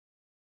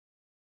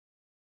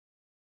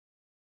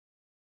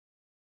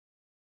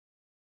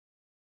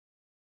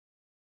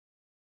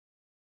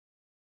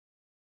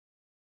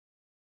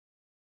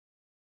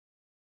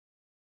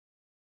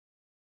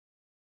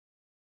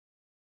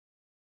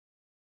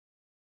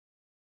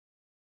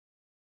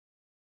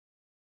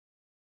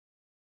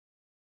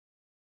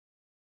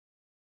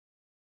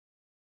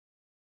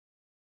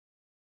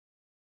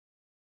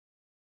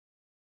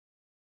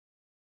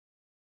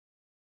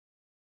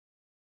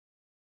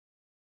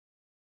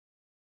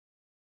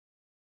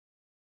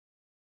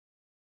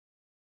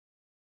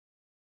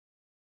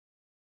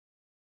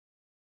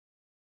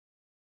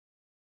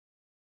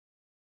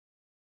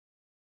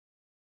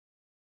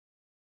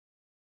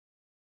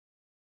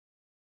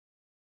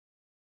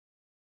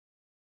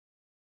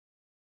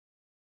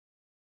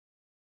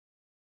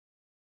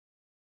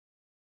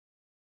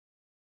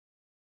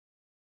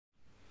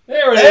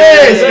There it is.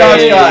 Hey,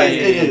 Scotch guys.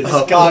 It is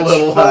Up Scotch a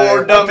little for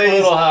higher.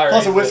 Dummies. Higher,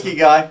 Plus a whiskey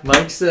guy.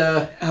 Mike's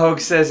Hogue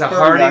says a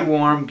hearty,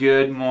 warm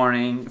good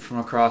morning from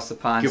across the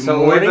pond. Good so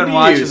morning we've been to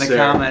watching you, the sir.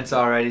 comments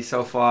already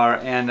so far,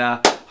 and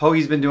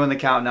Hoagie's been doing the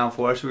countdown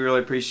for us. We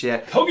really appreciate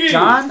it. Hoagie!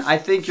 John, I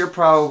think you're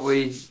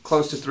probably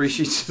close to 3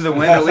 sheets to the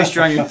wind. At least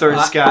you're on your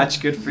 3rd Scotch.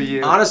 Good for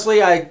you.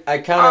 honestly, I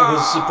kind of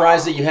was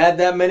surprised that you had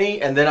that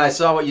many, and then I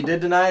saw what you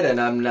did tonight,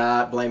 and I'm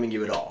not blaming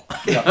you at all.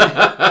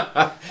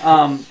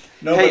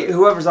 No, hey, but-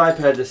 whoever's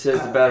iPad this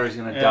is, the battery's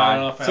going to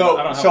die. So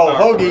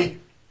Hoagie,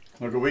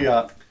 look what we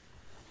got.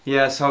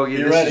 Yes, Hoagie, You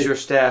this ready? is your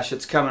stash.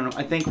 It's coming.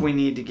 I think we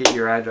need to get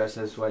your address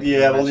as well.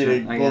 Yeah, we'll need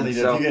it. Again, If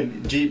so- you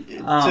can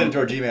send it to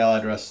our Gmail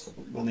address,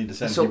 we'll need to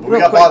send it So to you. But real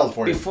we got quick, bottles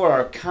for you, before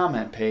our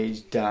comment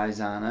page dies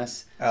on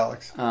us.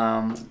 Alex.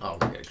 Oh, we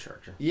got a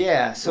charger.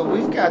 Yeah, so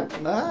we've got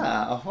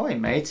ahoy,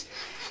 mates.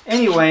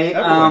 Anyway,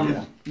 Everyone,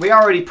 yeah. we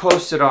already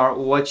posted our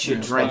what you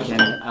drinking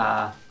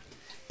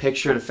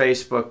picture to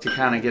Facebook to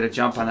kind of get a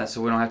jump on that, so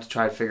we don't have to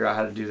try to figure out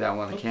how to do that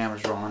while the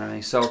camera's rolling and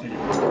everything. So,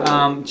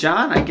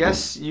 John, I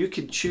guess you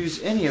could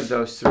choose any of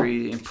those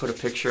 3 and put a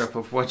picture up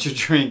of what you're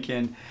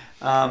drinking.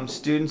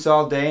 Students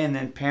all day, and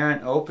then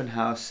parent open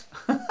house.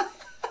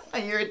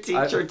 You're a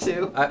teacher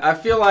too. I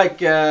feel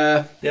like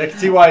Yeah, I can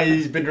see why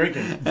he's been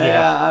drinking.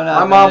 Yeah, I'm not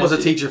my mom mad was at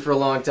a you. teacher for a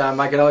long time.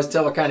 I could always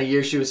tell what kind of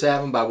year she was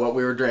having by what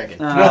we were drinking.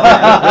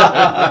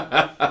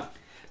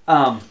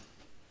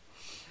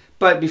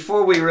 But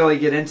before we really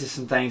get into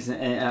some things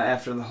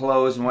after the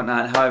hellos and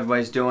whatnot, how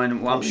everybody's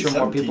doing, well, I'm sure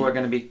more people are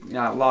going to be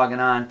logging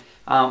on.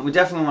 We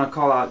definitely want to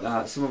call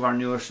out some of our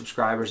newer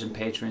subscribers and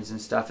patrons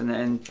and stuff.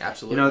 And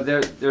Absolutely. you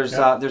know,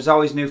 there's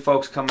always new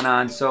folks coming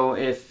on. So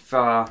if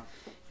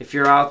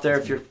you're out there,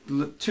 if you're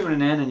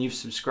tuning in and you've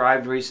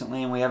subscribed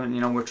recently, and we haven't,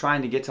 you know, we're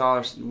trying to get to all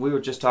our. We were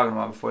just talking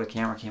about before the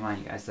camera came on,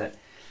 you guys, that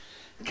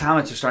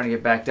comments are starting to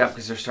get backed up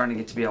because there's starting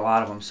to get to be a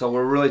lot of them. So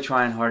we're really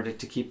trying hard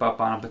to keep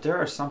up on them. But there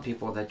are some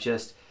people that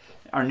just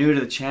are new to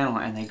the channel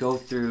and they go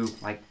through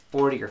like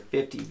 40 or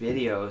 50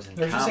 videos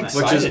and comments.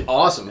 Which is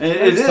awesome. It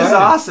is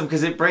awesome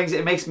because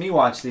it makes me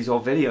watch these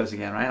old videos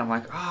again, right? I'm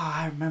like, oh,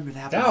 I remember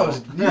that. That was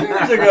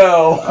years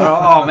ago.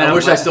 Oh man, I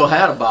wish I still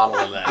had a bottle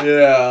of that.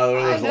 Yeah,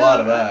 there's a lot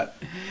of that.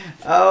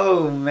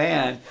 Oh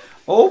man,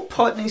 old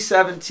Putney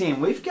 17.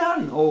 We've got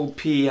an old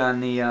P on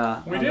the. We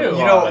on do. the-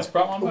 You know, I just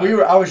brought one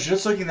back. I was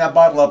just looking that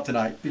bottle up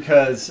tonight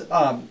because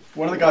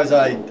one of the guys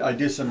I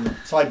do some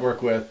side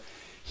work with,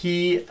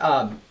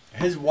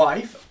 his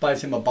wife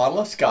buys him a bottle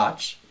of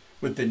Scotch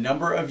with the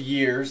number of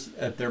years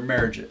that their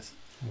marriage is.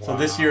 So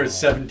this year is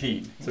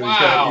 17. So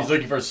he's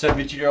looking for a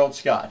 17-year-old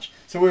Scotch.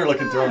 So we were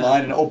looking through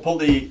online, and old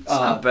Putney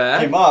not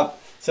bad. came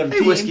up.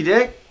 17. Hey, Whiskey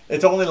Dick.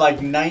 It's only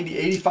like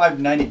 85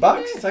 to 90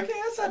 bucks. It's like, yeah,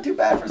 that's not too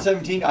bad for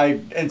 17.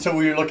 And so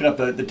we were looking up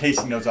the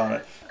tasting notes on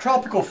it.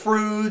 Tropical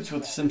fruits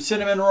with some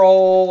cinnamon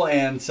roll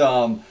and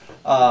some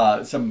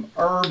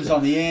herbs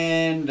on the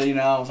end. You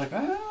know, I was like,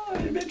 oh,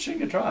 it'd be interesting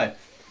to try.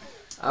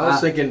 I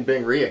was thinking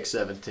Bing Riek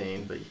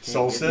 17, but you can't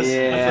Solstice? get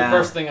Yeah. That's the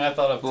first thing I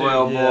thought of too. Boy,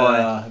 oh boy.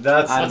 Yeah,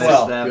 that's I missed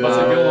well, that good. That's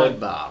a good one.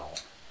 bottle.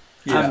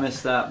 I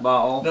missed that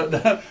bottle.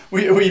 Boxes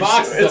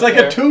It's up like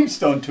there. a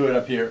tombstone to it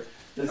up here.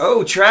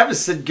 Oh, Travis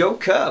said go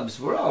Cubs.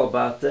 We're all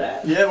about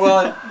that. Yeah,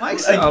 well,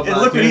 Mike's and all about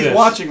look what do he's this.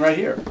 watching right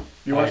here.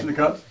 You watching the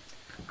Cubs?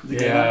 The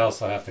game Yeah, I on?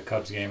 also have the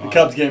Cubs game on. The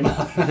Cubs game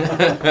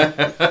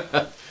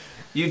on.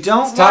 You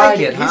don't It's tied. like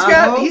it, He's huh?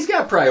 got Hope? he's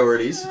got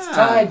priorities. It's Ah.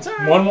 tied. It's all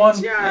right. 1-1.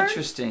 It's all right.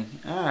 Interesting.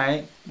 All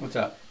right. What's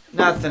up?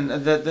 Nothing.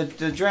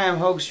 The dram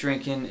Hoag's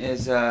drinking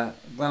is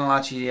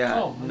Glenrothes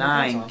Oh,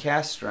 9 that's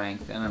cast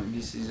strength, and he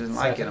doesn't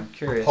like it. I'm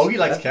curious. Hoagie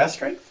likes cast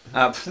strength?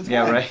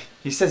 Yeah, why? right.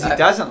 He says he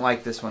doesn't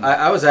like this one.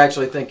 I was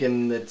actually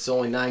thinking it's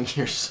only 9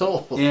 years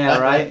old. Yeah,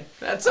 right?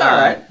 That's all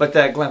right. But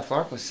that Glen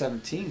Clark was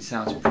 17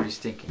 sounds pretty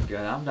stinking good.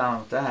 I'm down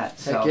with that.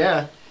 So, Heck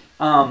yeah.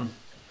 Well,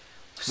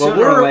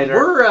 Well, or later.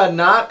 we're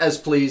not as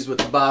pleased with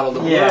the bottle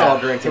that we're Yeah. all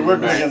drinking. So we're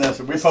tonight. drinking this.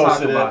 We Let's talk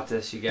posted about it.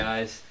 this, you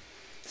guys.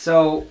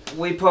 So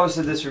we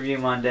posted this review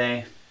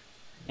Monday,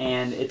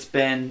 and it's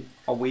been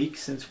a week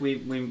since we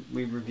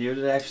reviewed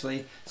it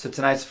actually. So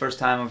tonight's the first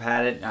time I've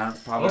had it.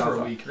 Probably Over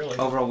a week, really.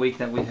 Over a week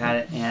that we've had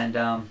it, and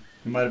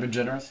You might have been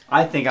generous.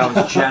 I think I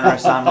was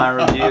generous on my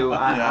review.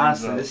 Yeah,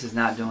 Honestly, so. this is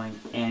not doing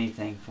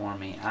anything for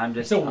me. I'm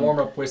just It's a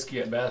warm-up whiskey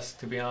at best,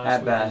 to be honest. At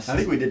with you. best. I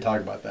think we did talk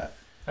about that.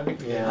 I think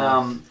we did.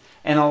 Yeah.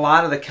 And a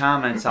lot of the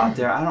comments out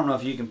there, I don't know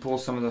if you can pull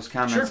some of those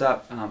comments Sure.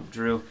 up,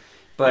 Drew,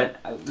 but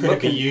Could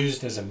it be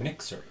used as a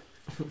mixer?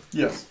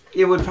 Yes.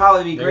 it would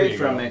probably be There great you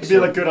for a go. It'd mixer. be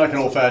like good like an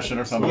old fashioned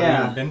or something.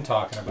 Yeah. We've been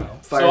talking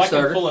about. Fire so I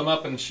starter. can pull them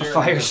up and a share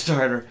fire them.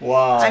 starter.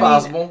 Wow. It's I mean,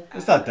 possible.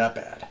 It's not that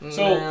bad.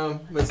 So, No,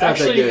 it's not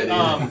Actually, that good.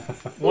 either.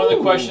 one of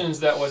the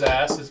questions that was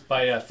asked is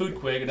by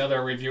Foodquig,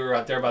 another reviewer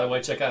out there, by the way.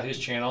 Check out his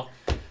channel.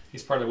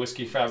 He's part of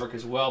Whiskey Fabric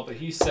as well. But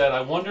he said,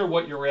 I wonder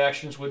what your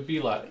reactions would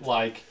be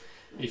like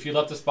if you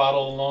left this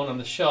bottle alone on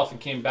the shelf and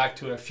came back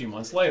to it a few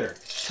months later.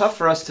 Tough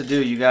for us to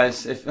do, you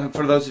guys,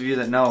 for those of you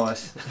that know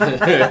us. True.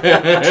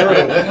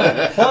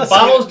 Plus,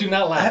 Bottles do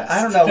not last.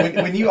 I don't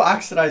know. When you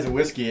oxidize a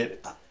whiskey,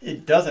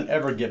 it doesn't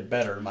ever get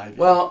better, in my opinion.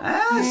 Well,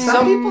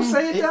 some people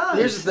say it does.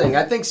 Here's the thing.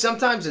 I think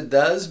sometimes it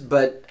does,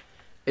 but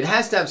it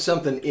has to have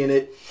something in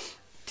it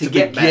to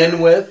get begin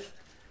better. with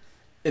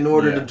in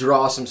order Yeah. to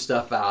draw some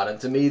stuff out. And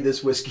to me,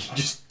 this whiskey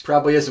just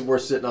probably isn't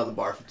worth sitting on the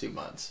bar for 2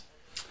 months.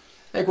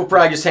 I think we'll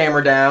probably just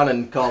hammer down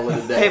and call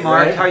it a day. Hey,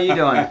 Mark, right? how you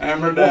doing?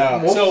 Hammer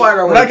down. We'll So, find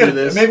our We're way not through gonna,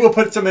 this. maybe we'll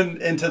put some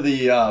into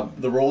the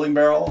rolling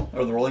barrel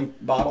or the rolling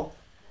bottle.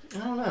 I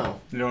don't know.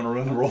 You don't want to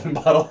ruin the rolling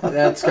bottle.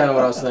 That's kind of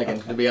what I was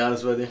thinking, to be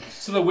honest with you.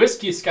 So the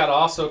whiskey, Scott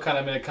also kind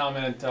of made a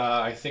comment,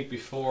 I think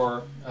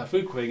before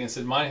Food Quig, and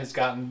said mine has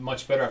gotten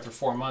much better after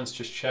 4 months.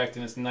 Just checked,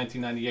 and it's the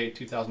 1998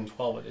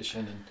 2012 edition.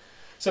 And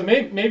so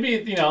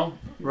maybe you know,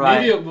 Right.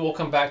 maybe we'll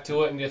come back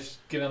to it and just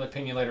get an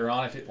opinion later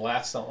on if it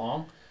lasts that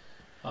long.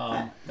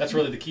 That's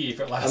really the key.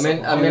 If it lasts,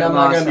 that long. I'm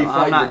not going to be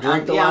fighting to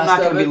drink the I'm last not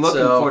of going to be it,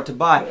 looking so- for it to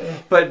buy.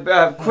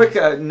 But quick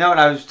note,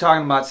 I was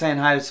talking about saying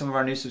hi to some of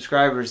our new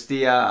subscribers.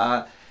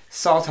 The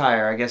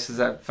Saltire, I guess is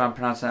that if I'm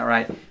pronouncing that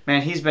right.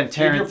 Man, he's been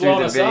tearing you're through the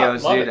blowing us up.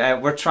 videos, Love dude. it.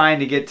 We're trying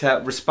to get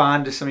to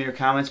respond to some of your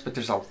comments, but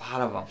there's a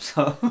lot of them.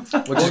 So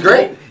Which is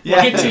great.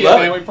 We'll get to you, Love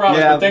man. it. We promise.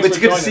 yeah, but thanks it's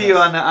for good to joining see you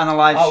us. on the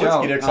live Oh, show.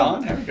 Whiskey Dick's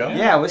on. There we go.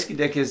 Yeah, Whiskey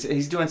Dick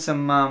he's doing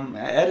some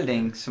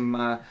editing,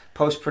 some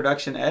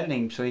post-production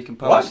editing, so he can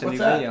What? post a What's new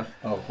that? video.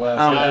 Oh, well,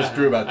 I ask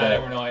Drew about I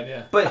that. have no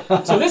idea.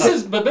 But So this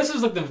is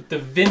like the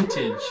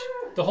vintage,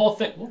 the whole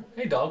thing. Oh,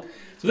 hey, dog.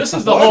 So this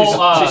is the Oh,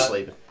 whole She's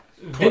sleeping.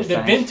 Poor the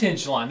thing.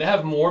 vintage line. They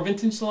have more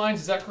vintage lines.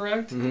 Is that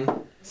correct? Mm-hmm.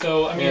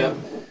 So I mean, Yeah.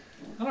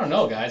 I don't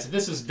know, guys. If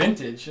this is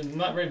vintage, it's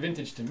not very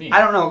vintage to me. I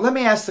don't know. Let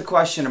me ask the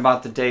question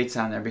about the dates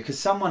on there because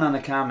someone on the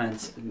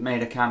comments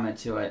made a comment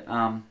to it.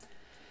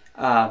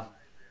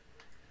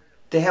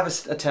 They have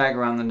a tag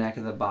around the neck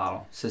of the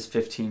bottle. It says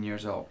 15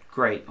 years old.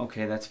 Great.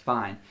 Okay, that's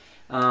fine.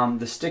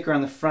 The sticker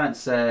on the front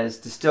says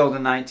distilled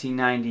in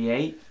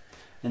 1998,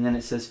 and then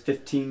it says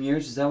 15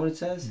 years. Is that what it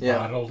says? Yeah.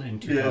 Bottled in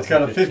 2015. Yeah, it's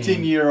got a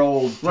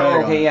 15-year-old tag Well,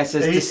 okay, on it. yeah, it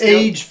says distilled-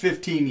 age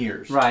 15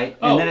 years. Right.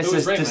 Oh, And then it it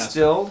was says Rainmaster.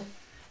 distilled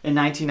in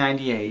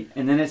 1998,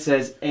 and then it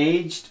says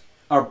aged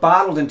or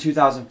bottled in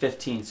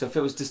 2015. So if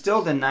it was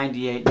distilled in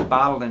 98 and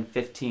bottled in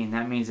 15,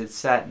 that means it's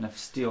sat in a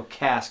steel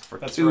cask for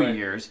That's 2 right.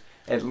 years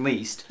at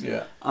least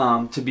Yeah.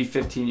 to be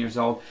 15 years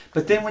old.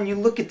 But then when you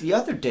look at the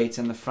other dates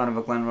on the front of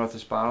a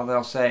Glenrothes bottle,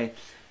 they'll say,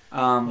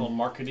 little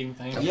marketing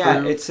thing. yeah,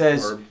 Approved it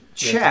says or-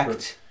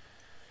 checked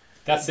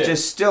That's it.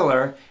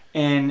 distiller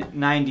in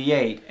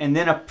 98 and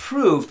then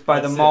approved by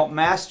That's the it. malt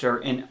master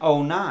in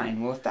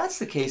 09. Well, if that's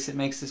the case, it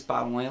makes this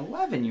bottle only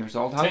 11 years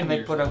old. How 10 can they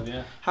years put old, a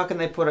yeah. How can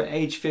they put an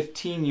age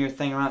 15 year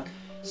thing around?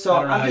 So I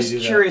don't know I'm how you just do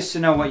that. curious to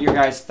know what your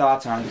guys'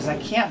 thoughts are because I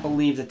can't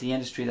believe that the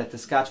industry, that the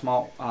Scotch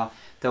Malt,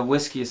 the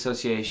Whiskey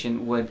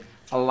Association would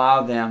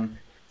allow them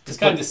to It's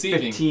kind of put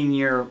deceiving.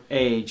 15-year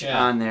age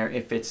Yeah. on there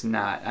if it's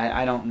not.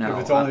 I don't know.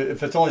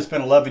 If it's only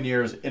spent 11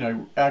 years in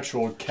an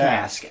actual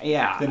cask,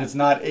 yeah. then it's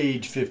not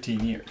age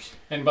 15 years.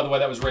 And by the way,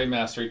 that was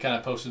Rainmaster. He kind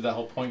of posted that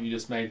whole point you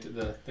just made to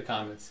the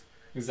comments.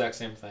 Exact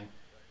same thing.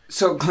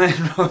 So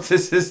Glenrothes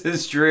is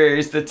as dreary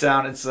as the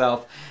town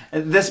itself.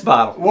 And this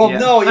bottle. Well, yeah.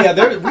 no,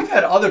 yeah, we've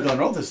had other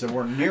Glenrothes that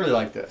weren't nearly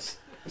like this.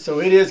 So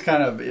it is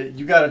kind of,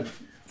 you got to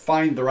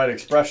find the right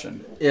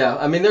expression. Yeah,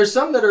 I mean, there's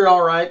some that are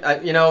all right.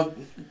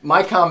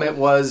 My comment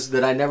was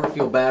that I never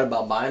feel bad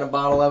about buying a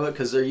bottle of it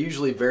because they're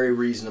usually very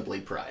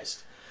reasonably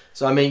priced.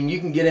 So, I mean, you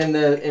can get in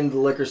the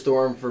liquor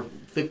store and for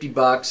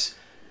 $50.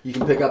 You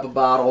can pick up a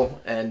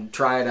bottle and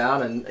try it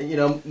out. And,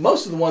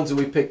 most of the ones that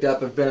we've picked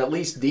up have been at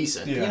least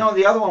decent. Yeah. You know,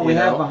 the other one we You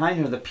have know? behind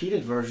here, the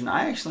peated version,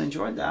 I actually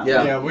enjoyed that.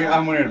 Yeah. one.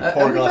 I'm going to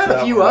pour And a we've glass had of a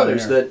that few one right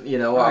others here.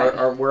 that,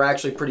 Right. were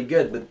actually pretty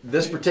good. But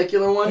this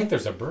particular I one, think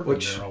there's a bourbon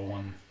Which- barrel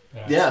one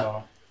that Yeah. I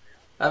saw.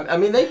 I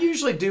mean, they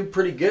usually do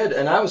pretty good.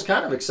 And I was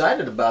kind of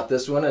excited about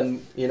this one.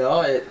 And,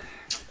 it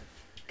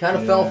kind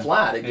of fell Yeah.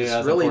 flat. It Yeah, just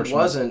that's really unfortunate.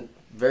 wasn't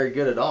very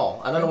good at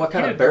all. I don't know what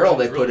kind Yeah, of barrel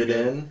they version's put really it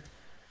good. in.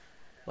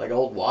 Like an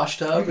old wash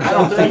tub? I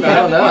don't think I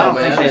don't know, I don't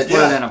man. think they It's-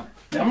 put it in a.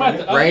 I might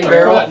have to Rain pour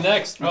barrel? that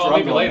next. That's Oh, where I'm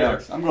maybe going later.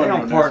 next. I'm They going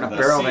don't pour it in a next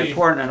to barrel. See. They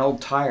pour it in an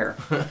old tire.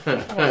 I want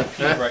to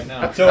puke right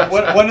now. So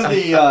one of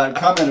the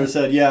commenters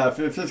said, yeah, if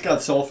it's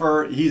got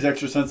sulfur, he's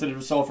extra sensitive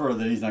to sulfur,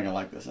 then he's not going to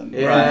like this. And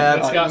Yeah,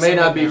 It's it got may some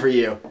not in be there. for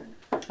you.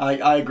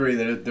 I agree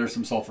that there's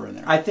some sulfur in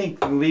there. I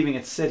think leaving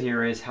it sit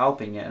here is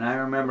helping it, and I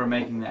remember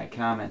making that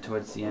comment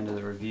towards the end of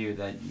the review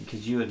that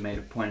because you had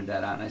pointed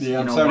that out, and I said, Yeah,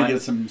 I'm you know starting what? to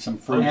get some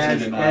fruit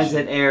as, in as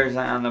it airs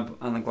on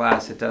the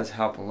glass, it does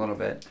help a little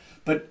bit.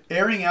 But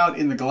airing out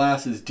in the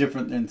glass is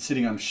different than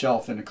sitting on a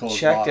shelf in a closed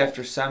Checked bottle.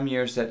 after some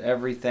years that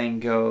everything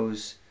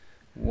goes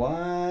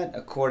what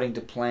according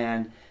to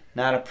plan,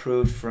 not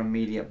approved for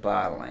immediate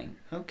bottling.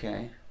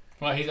 Okay,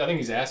 Well, I think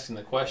he's asking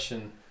the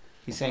question.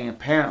 he's saying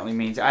apparently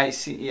means I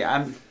see.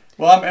 Yeah,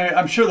 Well,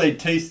 I'm sure they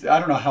taste. I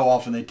don't know how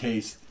often they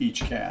taste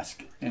each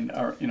cask, and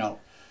or do I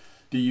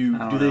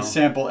don't they know.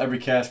 sample every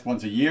cask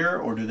once a year,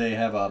 or do they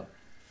have a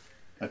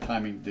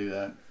timing to do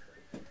that?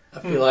 I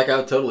feel like I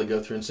would totally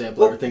go through and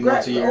sample everything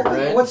once a year,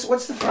 right? What's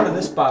the front of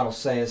this bottle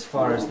say as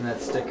far as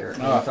that sticker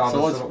with all,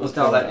 so let's with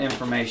pull all that that up.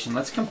 information?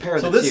 Let's compare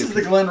So the this two. is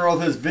the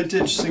Glenrothes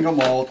Vintage Single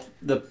Malt,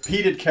 the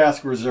peated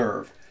cask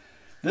reserve.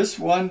 This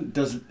one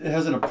it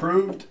has an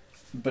approved,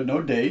 but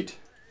no date.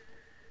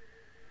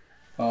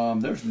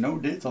 There's no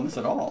dates on this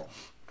at all.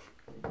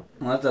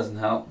 Well, that doesn't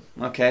help.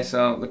 Okay,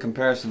 so the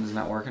comparison is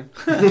not working.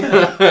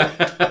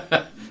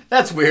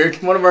 That's weird.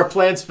 One of our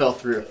plans fell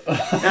through.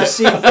 Now,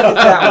 see, look at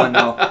that one,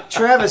 though.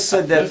 Travis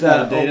said that There's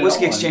not a date at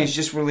Whiskey all. Exchange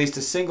just released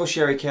a single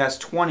sherry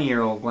cask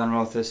 20-year-old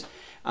Glenrothes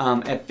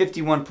at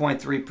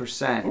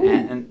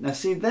 51.3%. And now,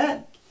 see,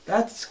 that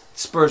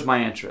spurs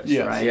my interest,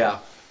 Yes. right? Yeah.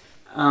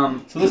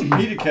 So this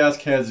peated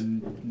cask has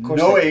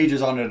no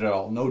ages on it at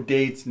all. No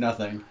dates,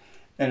 nothing.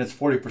 And it's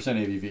 40%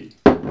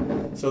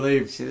 ABV. So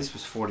they've... See, this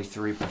was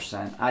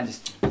 43%. I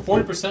just...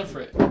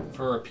 40%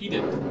 for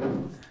repeated.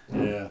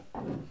 Yeah.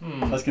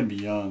 That's going to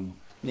be young.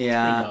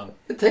 Yeah.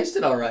 It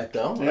tasted all right,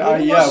 though.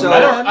 Yeah. So-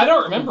 I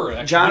don't remember it,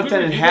 actually.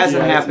 Jonathan, it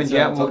hasn't Yeah, happened it's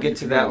yet. on We'll top get of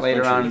to the that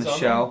later on in It's the on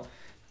show.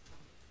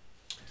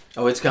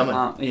 Oh, it's coming.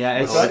 Yeah,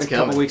 it's Oh, it's a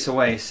couple coming. weeks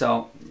away.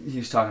 So he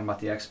was talking about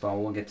the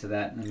expo. We'll get to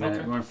that in a minute. Okay.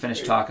 We're gonna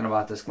finish talking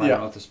about this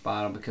Glenrothes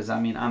bottle because I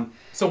mean I'm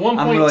So 1.625,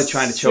 I'm really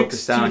trying to choke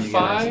this down, you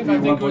guys. I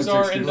think was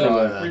our end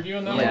 1.625. up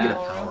reviewing that. Might Yeah. get a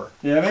power.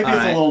 Yeah, maybe All it's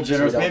right. a little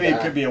generous. So we don't Maybe it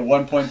die. could be a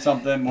 1 point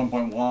something,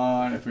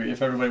 1.1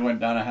 if everybody went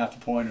down a half a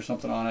point or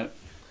something on it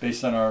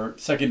based on our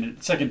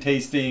second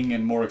tasting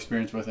and more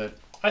experience with it.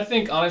 I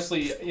think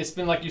honestly, it's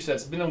been like you said,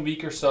 it's been a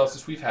week or so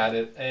since we've had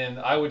it, and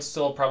I would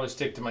still probably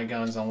stick to my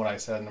guns on what I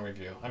said in the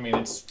review. I mean,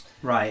 it's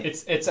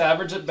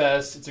average at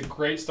best. It's a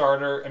great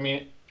starter. I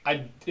mean,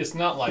 it's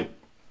not like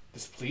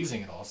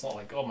displeasing at all. It's not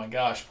like, oh my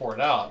gosh, pour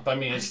it out. But I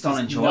mean, it's just don't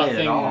just enjoy it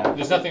at all.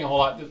 There's nothing a whole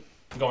lot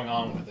going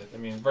on with it. I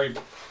mean, very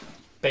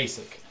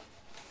basic.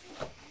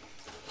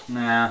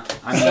 Nah.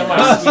 I mean,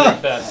 Semi-sweet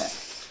at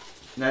best.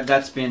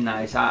 that's been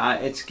nice.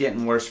 It's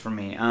getting worse for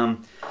me.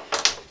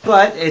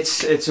 But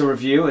it's a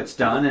review. It's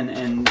done,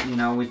 and you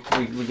know we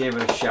gave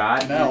it a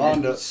shot. Now and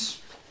on to- it's-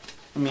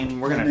 I mean,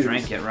 we're gonna Dummies.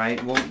 drink it, right?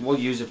 We'll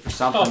use it for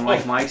something.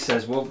 Like Mike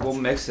says, we'll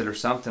mix it or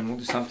something. We'll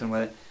do something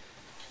with it.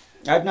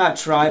 I've not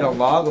tried a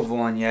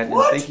Lagavulin yet,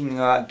 and thinking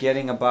about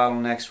getting a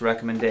bottleneck's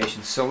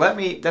recommendation. So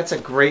that's a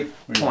great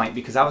point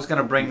because I was going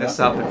to bring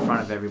this up in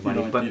front of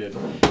everybody. But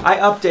I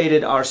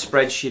updated our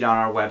spreadsheet on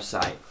our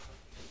website.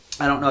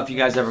 I don't know if you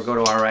guys ever go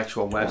to our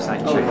actual website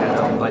and check that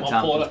out, but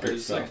I'll pull it up here in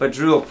a second. but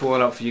Drew will pull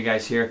it up for you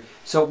guys here.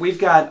 So we've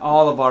got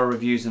all of our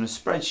reviews in a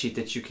spreadsheet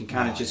that you can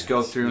kind of just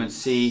go through and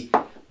see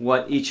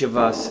what each of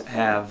us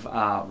have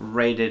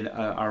rated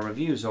our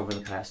reviews over the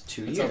past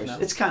 2 It's up years. now.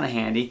 It's kind of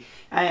handy.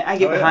 I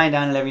get behind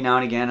on it every now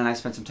and again, and I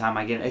spend some time.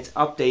 I get it. It's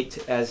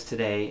update as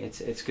today.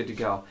 It's good to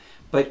go.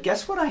 But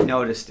guess what I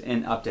noticed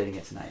in updating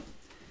it tonight?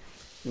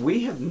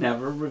 We have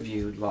never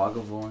reviewed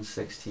Lagavulin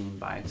 16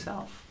 by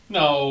itself.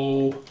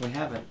 No. We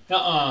haven't.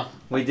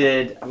 We We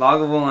did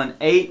Lagavulin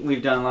 8,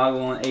 we've done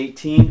Lagavulin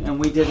 18, and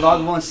we did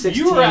Lagavulin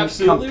 16 You were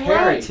absolutely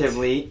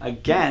comparatively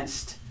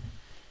against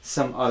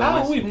some other How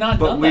ones. have we not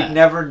but done we've that?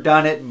 never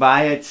done it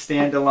by its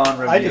standalone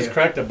review. I just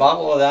cracked a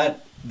bottle of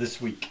that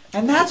this week.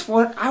 And that's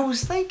what I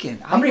was thinking.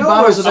 How many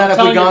bottles of that have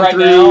we telling you gone right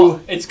through? now,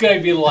 it's going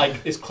to be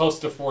like as close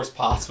to 4 as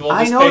possible.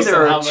 I just know based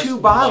there on how are much 2 we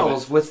love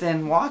bottles it.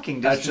 within walking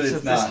distance Actually, of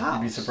it's this not. house.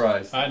 You'd be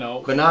surprised. I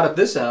know. But not at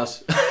this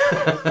house.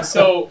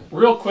 So,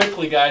 real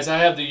quickly, guys, I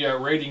have the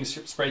rating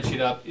spreadsheet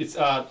up. It's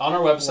on our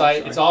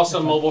website. It's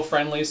also mobile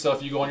friendly, so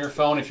if you go on your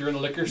phone, if you're in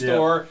the liquor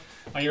store,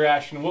 on your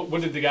action,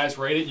 what did the guys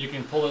rate it? You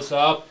can pull this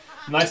up.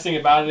 The nice thing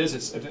about it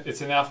is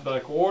it's in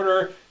alphabetical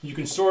order. You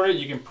can sort it,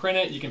 you can print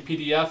it, you can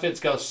PDF it. It's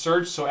got a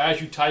search, so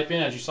as you type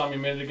in, as you saw me a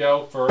minute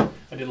ago,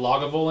 I did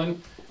Lagavulin.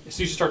 As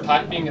soon as you start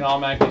typing, it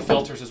automatically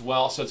filters as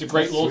well. So it's a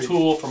great little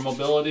tool for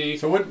mobility.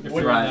 So what if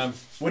you're in,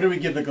 what did we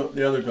give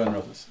the other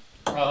Glenrothes?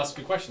 Oh, that's a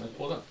good question. Let's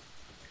pull it up.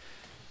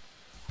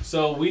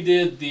 So we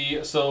did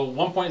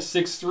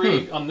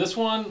 1.63 on this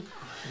one,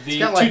 the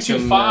got like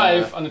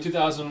 225 on the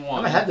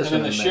 2001, I had this and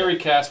then one the in sherry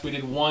cask we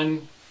did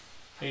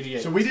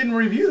 188. So we didn't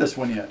review this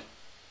one yet.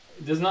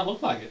 It does not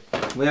look like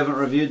it. We haven't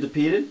reviewed the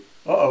peated?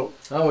 Uh-oh.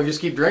 Oh, we just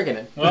keep drinking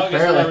it. Well, I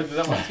guess Apparently. I did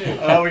that one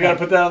too. We got to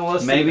put that on the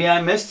list. Maybe I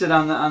missed it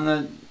on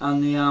the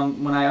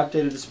when I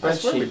updated the I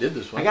swear we spreadsheet. did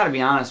this one. I got to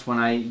be honest. When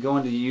I go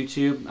into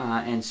YouTube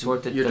and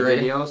sort the You're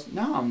draining? videos,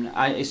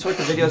 I sort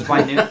the videos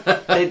by new.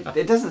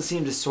 It doesn't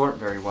seem to sort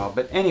very well.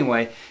 But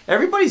anyway,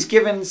 everybody's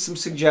given some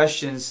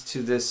suggestions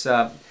to this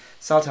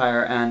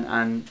satire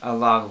on a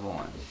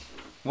Lagavulin.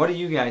 What do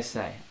you guys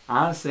say?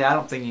 Honestly, I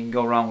don't think you can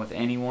go wrong with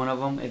any one of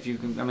them. If you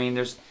can, I mean,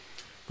 there's.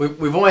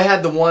 We've only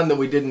had the one that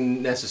we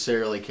didn't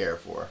necessarily care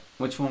for.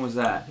 Which one was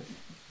that?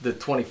 The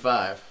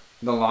 25.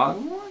 The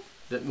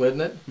Lagavulin?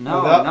 Wasn't it?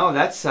 No,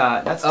 that's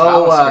Oh,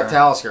 Talisker.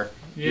 Talisker.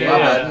 Yeah. My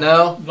bad.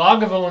 No.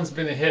 Lagavulin's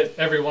been a hit,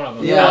 every one of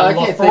them. Yeah, I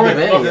can't think of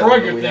any of them Lefroy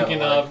that you're we thinking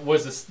don't like. of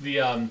was the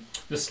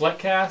Slut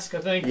cask, I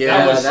think.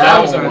 Yeah,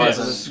 that was a one miss.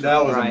 wasn't.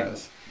 That was Right. a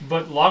miss.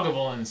 But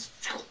Lagavulin's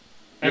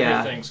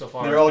everything so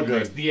far. They're all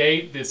good. The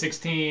 8, the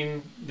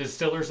 16, the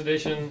Distiller's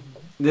Edition.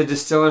 The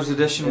Distiller's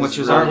Edition, It's which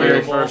was our very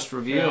unbelievable. first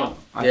review. Yeah.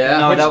 Yeah.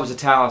 No, Which- that was a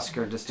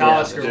Talisker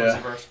Distiller's Talisker Edition. was Yeah.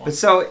 the first one. But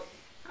so,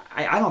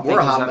 I don't We're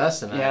think a hot there's mess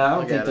tonight. Yeah, I don't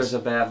Look think at there's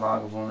us. a bad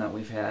Lagavulin that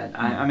we've had.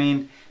 I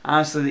mean,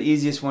 honestly, the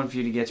easiest one for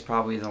you to get is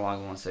probably the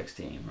Lagavulin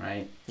 16,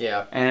 right?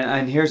 Yeah.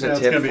 And here's Yeah, a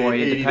it's tip gonna be for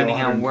you. 80 to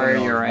Depending on where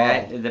 $120 you're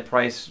bottle. at, the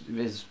price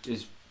is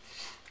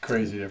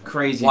Crazy different.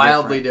 crazy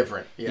Wildly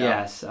different. different.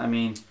 Yeah. Yes, I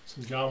mean,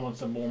 So John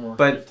wants a more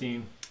But,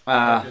 15.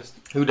 uh,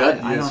 Who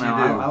doesn't? I Yes, don't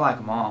know. you do. I like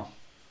them all.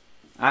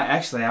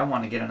 I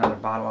want to get another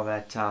bottle of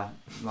that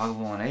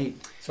Lagavulin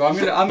 8. So I'm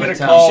gonna You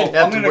call should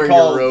have I'm to gonna wear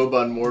call your robe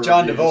on more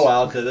John reviews. DeVoe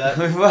out to that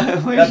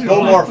That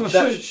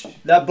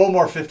that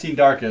Bowmore 15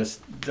 Darkest.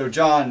 So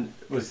John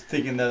was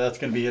thinking that that's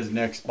gonna be his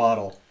next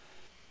bottle.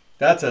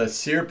 That's a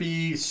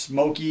syrupy,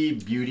 smoky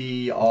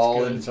beauty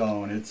all in good. its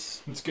own.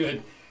 It's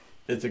good.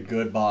 a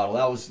good bottle.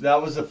 That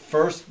was the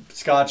first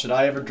Scotch that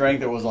I ever drank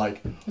that was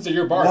like, It's at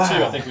your bar Wow.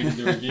 too. I think we did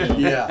the review.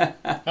 yeah,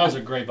 That was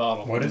a great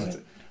bottle. What is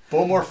it?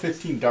 Bowmore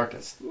 15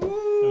 Darkest. It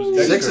was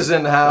good. 6 is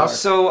in the house.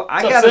 So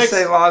I What's up, gotta Six?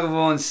 say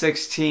Lagavulin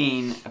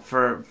 16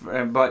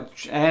 but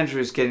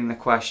Andrew's getting the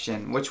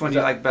question. Which one do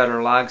you like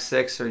better, Lag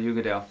 6 or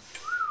Ugadale?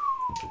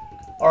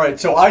 All right,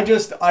 so I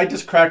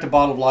just cracked a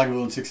bottle of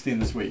Lagavulin 16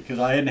 this week because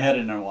I hadn't had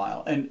it in a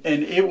while, and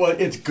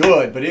it's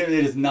good, but it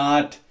is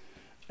not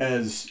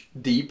as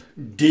Deep.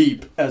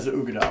 deep as a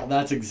Ugadal.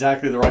 That's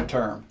exactly the right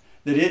term.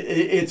 That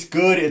it's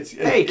good.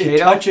 Hey, it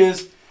Kato.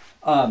 touches.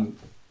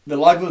 The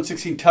Lagavulin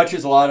 16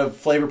 touches a lot of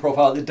flavor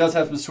profile. It does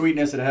have some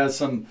sweetness. It has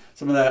some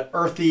of that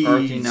earthy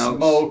notes.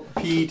 smoke,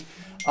 peat.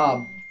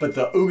 But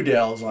the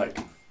Ugadal is like,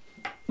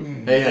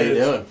 Hey, how you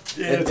doing?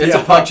 It's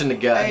yeah. a punch in the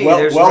gut. Hey, Well,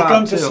 there's welcome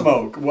Rob, to too.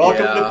 smoke.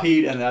 Welcome Yeah. to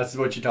peat, and that's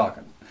what you're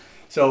talking.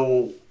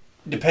 So,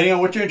 depending on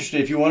what you're interested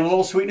in, if you want a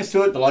little sweetness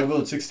to it, the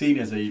Lagavulin 16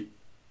 is a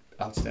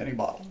outstanding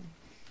bottle.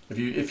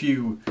 If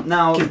you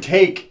Now, can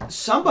take,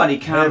 somebody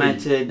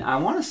commented, I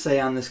want to say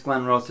on this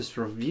Glenrothes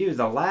review,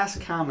 the last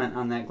comment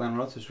on that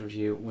Glenrothes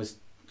review was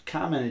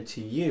commented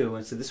to you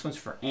and said this one's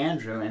for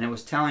Andrew, and it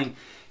was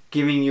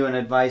giving you an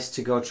advice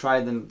to go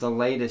try the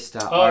latest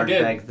Oh, I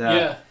did. Ardbeg.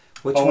 Yeah.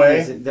 Which OA? one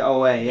is it? The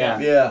OA, yeah.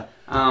 yeah.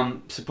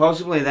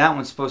 Supposedly that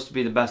one's supposed to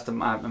be the best of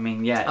my,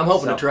 yet. I'm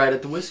hoping so to try it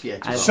at the Whiskey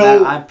Expo.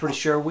 So- I'm pretty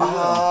sure we will.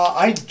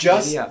 I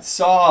just Yeah.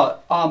 saw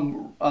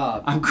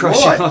I'm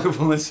crushing Roy,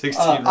 Lagavulin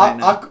 16 right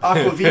now.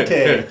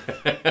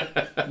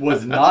 Aquavite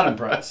was not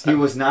impressed. He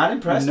was not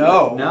impressed with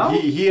No, it? No?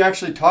 he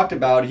actually talked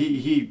about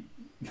he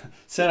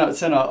sent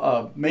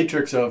a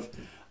matrix of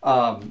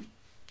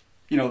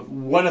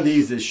one of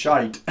these is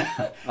shite,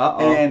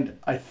 Uh-oh. and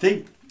I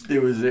think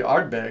there was the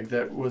Ardbeg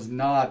that was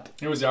not.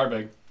 It was the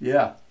Ardbeg.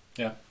 Yeah.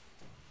 Yeah.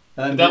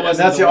 And That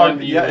wasn't that's the the one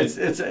Ard. you Yeah, would-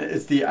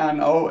 it's the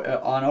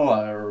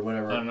Anoa or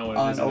whatever. I don't know what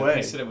On it is. OA.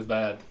 He said it was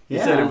bad. He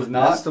said it was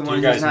not. That's the Do one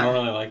you guys he's not-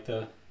 normally like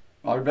the?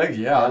 Ardbeg,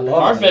 yeah, I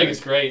love Ardbeg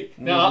is great.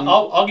 Now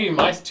Mhm. I'll give you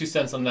my 2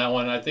 cents on that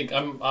one. I think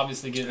I'm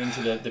obviously getting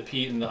into the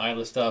peat and the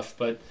Isla stuff,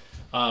 but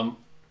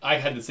I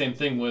had the same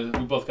thing with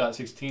we both got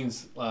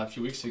 16s a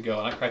few weeks ago,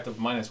 and I cracked up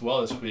mine as well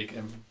this week,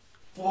 and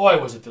boy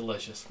was it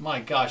delicious!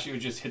 My gosh, it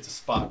would just hit the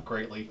spot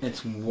greatly.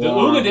 It's The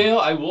warm. Ugadale,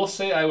 I will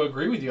say, I would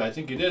agree with you. I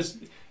think it is.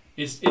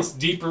 It's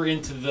deeper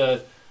into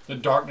the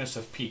darkness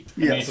of peat. I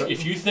mean, Yes.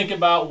 if you think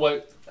about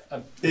what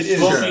a It is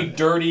smoky,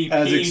 dirty,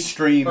 as peat,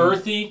 extreme.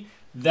 earthy,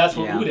 that's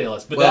what Yeah. Ugadale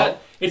is. But Well-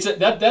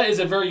 that is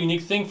a very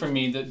unique thing for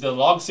me. The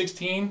log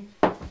 16,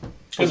 good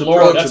It's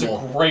lord, that's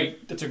approachable.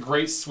 a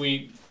great,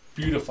 sweet,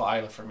 beautiful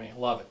Isla for me.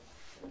 Love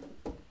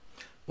it.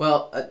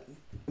 Well,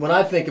 when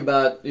I think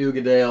about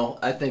Ugadale,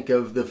 I think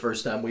of the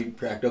first time we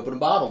cracked open a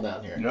bottle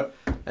down here. Yep.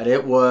 And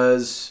it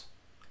was...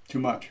 Too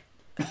much.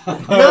 No,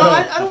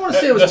 I don't want to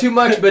say it was too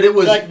much, but it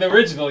was... Like the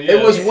original, yeah.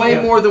 It was way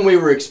more than we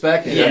were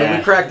expecting. I mean, Yeah.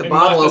 we cracked the It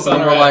bottle knocked us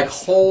open on and our we're like,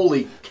 ass.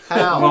 holy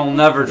cow. We'll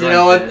never You drink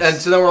know, this.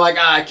 and so then we're like,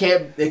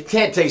 it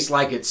can't taste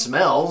like it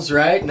smells,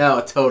 right? No,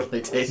 it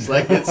totally tastes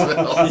like it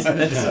smells.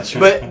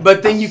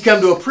 But then you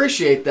come to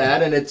appreciate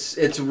that, and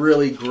it's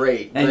really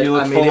great. and But, you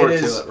look I mean, forward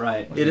it is, to it,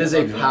 right? It is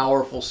a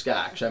powerful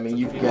Scotch. I mean,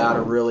 you've got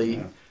to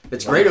really...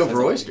 It's great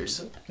over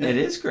oysters. It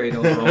is great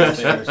over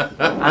oysters.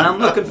 And I'm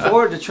looking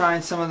forward to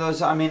trying some of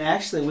those. I mean,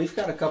 actually, we've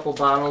got a couple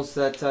bottles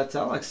that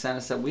Telex sent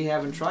us that we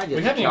haven't tried yet.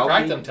 We The haven't even Kelpie.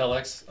 cracked them,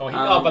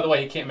 Telex. By the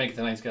way, he can't make it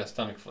tonight. He's got a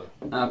stomach flu.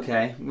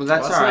 Okay, well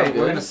that's Well, all right. that's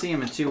We're good. gonna see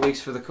him in 2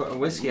 weeks for the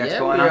Whiskey Yeah,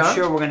 Expo, we and I'm are.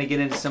 sure we're gonna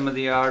get into some of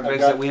the Ardbegs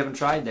got- that we haven't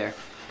tried there.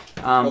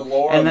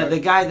 Laura And Mc- the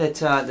guy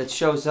that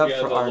shows up Yeah,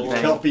 for the Laura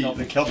Ardbeg,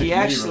 The Kelpie. he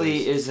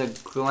actually is a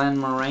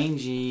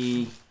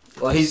Glenmorangie.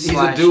 Well, he's a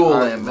slash dual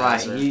Ard-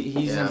 ambassador. Right,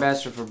 he's an Yeah.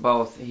 ambassador for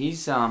both. He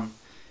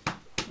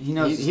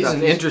knows. his He's stuff.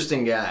 an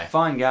interesting guy.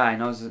 Fun guy,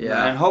 knows it.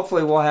 Yeah. And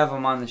hopefully we'll have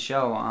him on the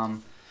show.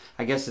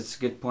 I guess it's a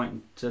good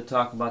point to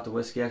talk about the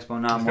Whiskey Expo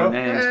now Let's more go. than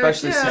anything, Heck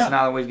especially yeah. since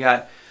now that we've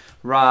got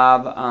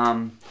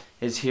Rob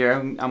is here.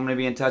 I'm going to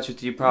be in touch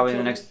with you probably in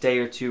the next day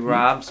or two,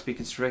 Rob,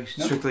 speaking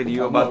strictly to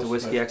you about the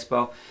Whiskey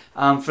Expo.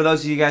 For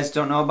those of you guys who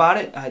don't know about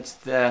it, it's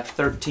the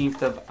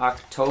 13th of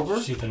October.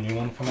 See the new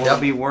one coming We'll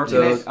out. be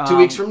working So it. 2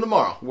 weeks from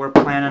tomorrow. We're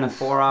planning a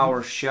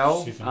 4-hour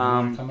show. See the new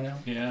one coming out.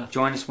 Yeah.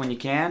 Join us when you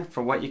can,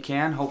 for what you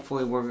can.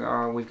 Hopefully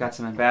we've got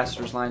some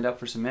ambassadors lined up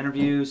for some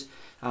interviews.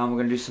 We're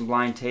going to do some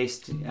blind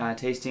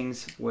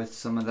tastings with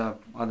some of the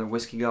other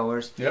whiskey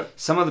goers. Yep.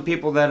 Some of the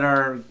people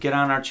that get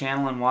on our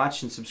channel and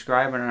watch and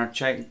subscribe and are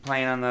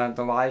playing on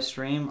the live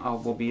stream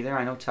will be there.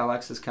 I know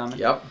Telex is coming.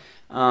 Yep.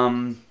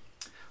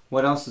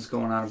 What else is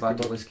going on about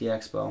the Whiskey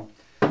Expo?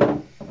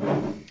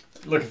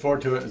 Looking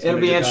forward to it. It's It'll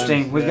gonna be good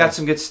interesting. times. We've got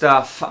some good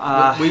stuff.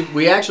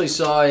 We actually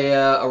saw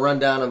a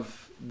rundown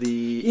of the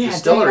Yeah, Dave, I was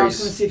distilleries.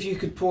 going to see if you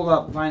could pull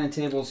up Vine and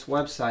Table's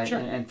website Sure.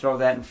 and throw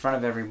that in front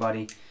of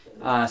everybody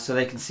so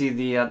they can see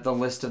the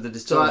list of the So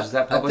distillers. Is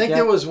that I public think yet?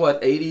 there was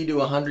 80 to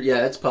 100.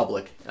 Yeah, it's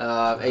public.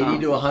 80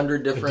 to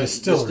 100 different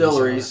distilleries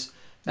distilleries,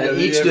 and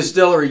Yeah, each yeah.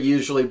 distillery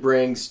usually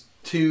brings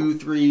 2,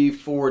 3,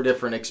 4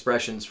 different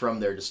expressions from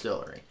their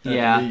distillery.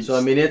 Yeah. So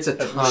I mean, it's a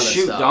ton of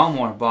Shoot, stuff.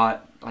 Dalmore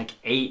bought like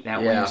 8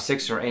 that Yeah. one, or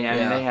 6 or 8. I mean,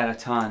 Yeah. they had a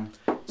ton.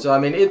 So I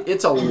mean,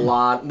 it's a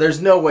lot.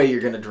 There's no way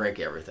you're going to drink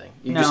everything.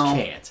 You just No.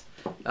 can't.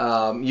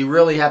 You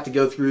really have to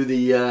go through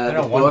the I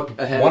know book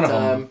ahead one of of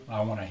time. them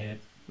I want to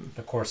hit,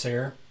 the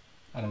Corsair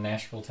out of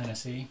Nashville,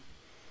 Tennessee.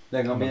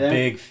 They're I'm going to a be there?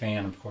 big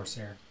fan of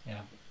Corsair. Yeah.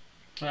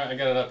 All right, I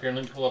got it up here.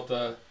 Let me pull up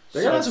the.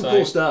 They're gonna have some website.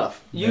 cool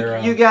stuff.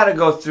 You got to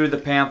go through the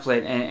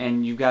pamphlet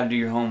and you've got to do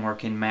your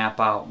homework and map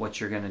out what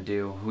you're going to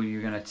do, who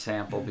you're going to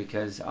sample,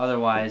 because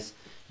otherwise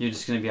you're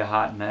just going to be a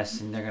hot mess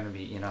and they're going to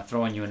be,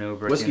 throwing you an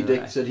Uber. at the Whiskey end of the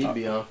Dick night. said he'd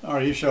be on. All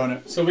right, he's showing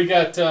it. So we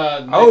got.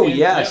 Oh,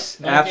 yes,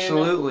 yep, ninth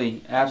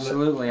annual-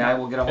 absolutely. I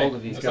will get a hold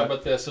of you. Let's talk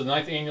about this. So, the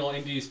 9th annual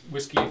Indies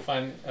Whiskey and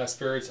Fine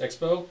Spirits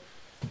Expo,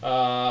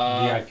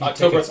 VIP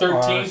October tickets are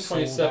 13th, sold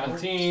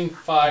 2017,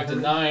 5 to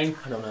 9.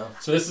 I don't know.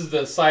 So this is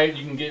the site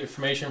you can get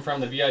information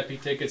from. The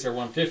VIP tickets are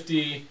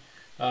 $150,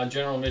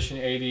 general admission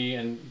 $80,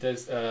 and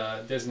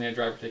designated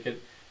driver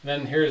ticket. And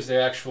then here's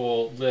the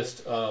actual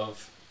list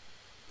of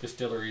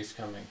distilleries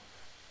coming,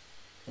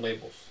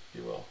 labels,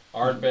 if you will,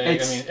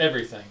 Ardbeg. I mean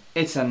everything.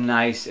 It's a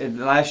nice.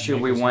 Last year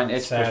we Nichols went. Mark,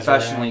 It's Sazerac.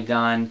 professionally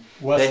done.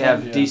 They Westland,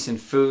 have yeah. decent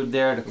food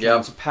there to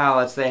cleanse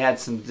palates. They had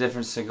some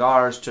different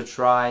cigars to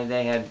try.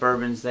 They had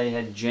bourbons. They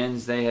had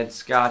gins. They had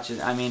scotches.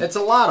 I mean, It's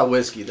a lot of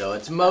whiskey though.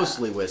 It's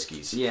mostly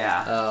whiskeys.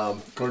 yeah.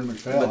 Gordon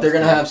MacPhail. But they're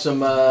gonna have some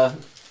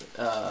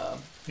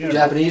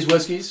Japanese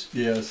whiskeys.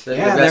 Yes. They've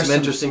Yeah, got there's some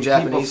interesting people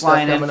Japanese stuff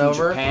flying in coming from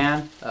over.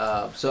 Japan.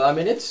 So I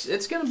mean,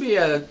 it's gonna be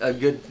a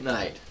good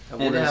night. We're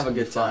It gonna is have a gonna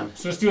be good time.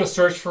 So just do a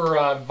search for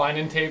Vine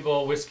and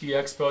Table Whiskey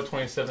Expo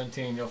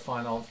 2017. You'll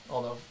find all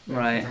the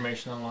Right.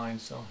 information online.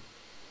 So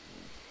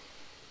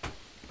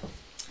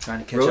Trying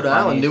to catch Rhode up on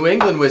Island, these. New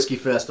England Whiskey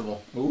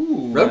Festival.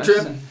 Ooh, Road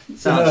trip.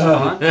 Sounds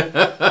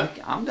fun.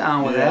 I'm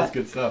down with Yeah, that. that's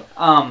good stuff.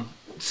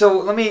 So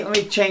let me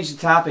change the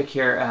topic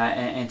here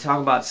and talk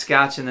about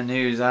Scotch in the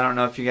news. I don't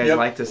know if you guys Yep.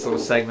 like this little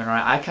segment,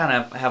 right? I kind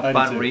of have I do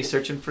fun too.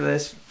 researching for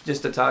this,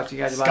 just to talk to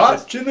you guys about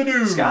Scotch in the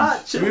news.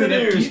 Scotch in the Can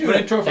news. you do an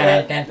intro for Dun,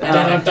 that? dun,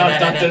 dun,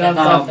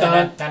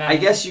 dun, this. I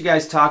guess you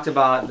guys talked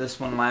about this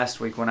one last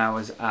week when I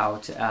was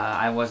out.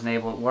 I wasn't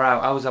able.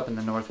 I was up in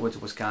the North Woods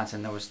of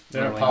Wisconsin. There was They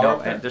don't literally have power no.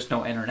 up there? There's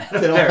no internet. They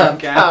up don't there, have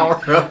okay?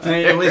 power up I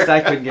mean, at least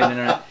I couldn't get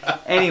internet.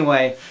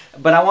 Anyway,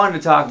 but I wanted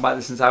to talk about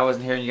this since I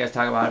wasn't hearing you guys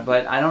talk about it.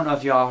 But I don't know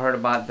if you all heard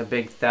about the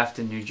big theft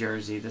in New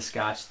Jersey, the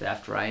Scotch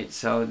theft, right?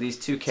 So these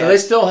two cats. So they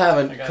still I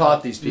haven't got caught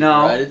it. these people,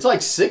 No. right? It's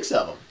like 6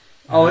 of them.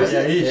 Oh, is Yeah,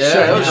 it? he's Yeah,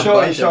 showing, it was a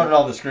bunch he's showing of it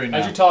on the screen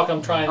As now. you talk,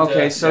 I'm trying to.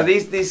 Okay, so Yeah.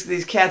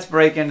 these cats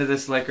break into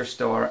this liquor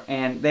store,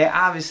 and they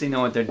obviously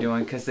know what they're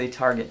doing because they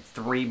target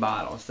 3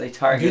 bottles. They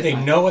target. Do they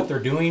know what they're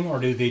doing, or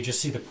do they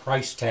just see the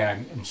price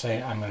tag and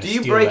say, "I'm going to Do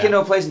steal you break that"? into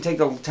a place and take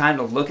the time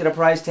to look at a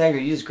price tag, or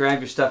you just grab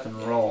your stuff and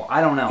roll?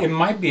 I don't know. It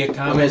might be a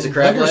common is it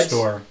crab liquor legs?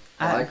 store.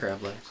 I like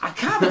crab legs. A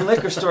common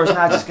liquor store is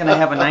not just going to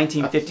have a Here's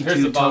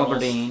 1952 the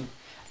bottles. Tullibardine,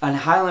 a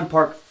Highland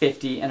Park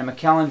 50, and a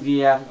Macallan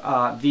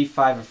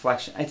V5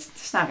 Reflection. It's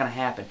just not going to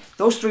happen.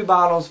 Those 3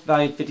 bottles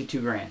valued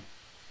 $52,000.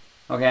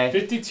 Okay,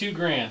 52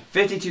 grand.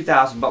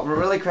 52,000. But what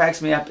really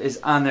cracks me up is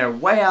on their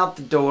way out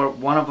the door,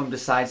 one of them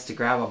decides to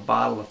grab a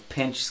bottle of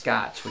pinch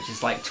Scotch, which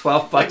is like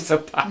 $12 a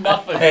pop.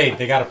 Nothing. Hey,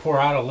 they got to pour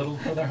out a little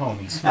for their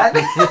homies.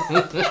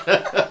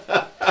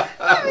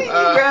 I mean, you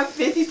grab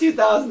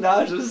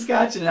 $52,000 of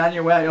Scotch, and on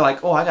your way out, you're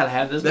like, oh, I gotta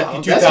have this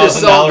bottle. That's just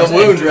salt in the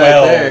wound right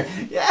there.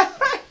 Yeah.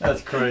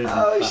 That's crazy.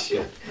 Oh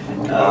shit.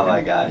 Oh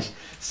my gosh.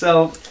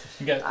 So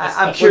You got-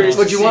 I'm curious.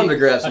 What you want them to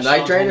grab? Some That's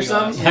night train or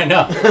Sean's something? I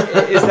know.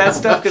 is that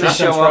stuff going to Just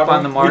some show up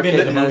on strawberry. the We've market been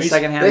to the in the movies.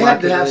 secondhand They had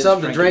market? to have or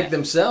something to just drink drinking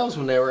themselves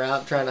when they were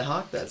out trying to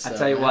hawk that it? stuff. I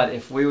tell you man. what,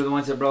 if we were the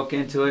ones that broke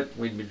into it,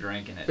 we'd be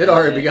drinking it. It'd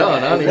already be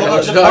gone. I don't even know Well,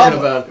 what the you're talking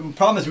problem, about. the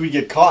problem is we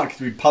get caught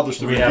because we published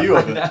the We have- review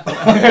of it. We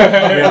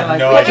have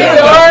no Like, idea "Here you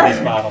about are."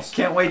 these bottles.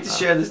 Can't wait to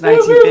share this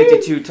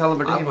 1952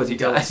 Tullibardine I with was you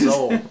going guys.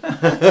 soul.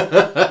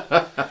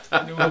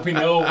 There will be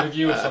no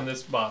reviews on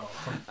this bottle.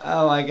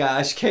 Oh my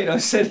gosh, Cato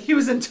said he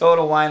was in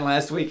Total Wine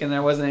last week and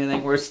there wasn't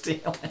anything worth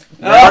stealing.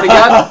 They already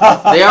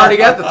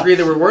got the 3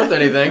 that were worth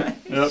anything.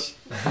 Yep.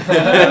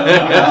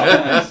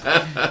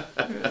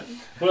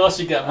 What else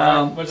you got,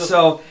 Mark? What's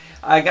So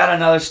I got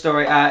another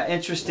story.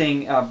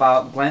 Interesting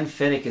about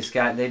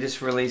Glenfiddich. They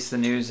just released the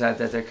news that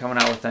they're coming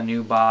out with a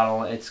new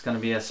bottle. It's going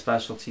to be a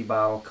specialty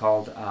bottle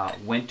called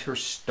Winter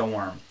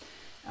Storm.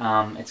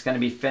 It's going to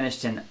be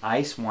finished in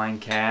ice wine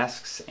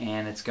casks,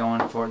 and it's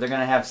going for. They're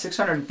going to have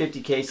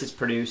 650 cases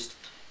produced,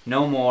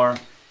 no more.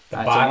 The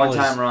It's a bottle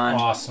one-time is run.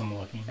 awesome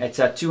looking. It's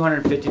a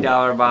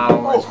 $250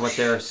 bottle is what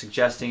they're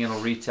suggesting it'll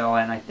retail,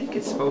 and I think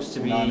it's supposed to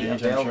be Non-aged, I'm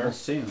available sure.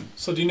 soon.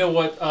 So do you know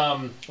what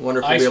I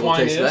wonder if we'll ice be able to wine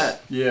taste is?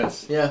 that.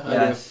 Yes. Yeah, I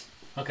Yes.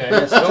 Okay.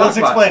 Yes, So let's talk about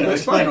explain it.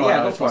 Let's Explain explain what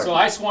Yeah, go ice for it. So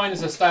ice wine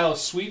is a style of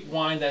sweet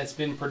wine that has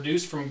been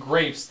produced from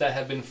grapes that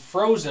have been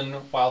frozen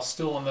while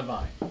still on the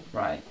vine.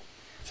 Right.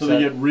 So they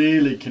get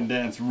really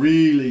condensed,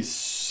 really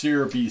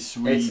syrupy, It's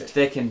sweet.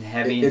 thick and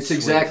heavy. and It's sweet.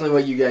 exactly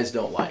what you guys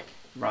don't like.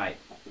 Right.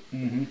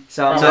 Mm-hmm.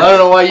 So, So I don't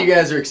know why you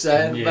guys are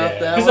excited about Yeah.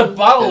 that. Because the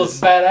bottle looks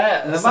the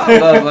badass. bottle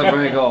does look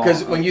very cool.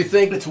 Because when you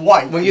think It's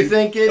white. when you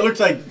think it it, looks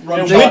like rum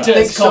And think, winter chata.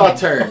 think is coming.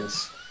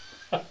 sauternes.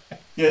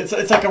 Yeah,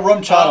 it's like a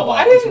rum chata Oh, bottle.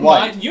 I It's didn't white.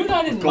 mind. You and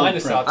I didn't With gold mind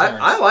the print. Sauternes.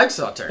 I like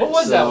sauternes. What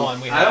was so that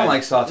one we had? I don't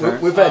like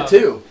Sauternes. We've had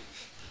two.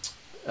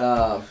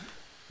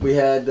 We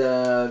had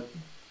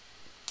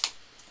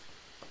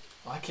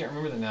I can't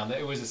remember that now.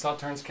 It was a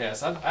Sauternes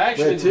cast. I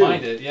actually two. didn't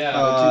mind it. Yeah.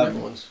 two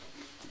different ones.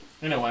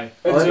 Anyway.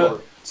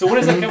 Oh, So when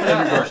is that coming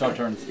out?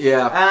 Sauternes.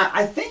 Yeah.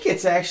 I think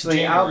it's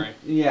actually out. January.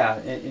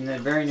 Yeah, in the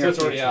very So near it's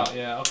already future. out.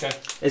 Yeah. Okay.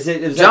 Is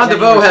it? John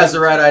DeVoe has the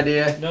right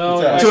idea. No.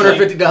 It's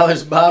actually,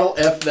 $250 a bottle.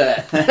 F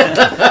that.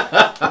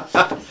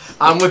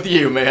 I'm with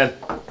you, man.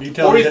 You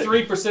tell me that-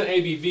 43%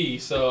 ABV.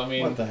 So I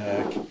mean, What the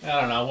heck? I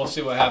don't know. We'll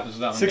see what happens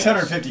with that one.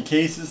 650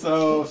 cases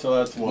though, so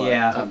that's what.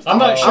 Yeah. I'm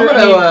not I'm sure.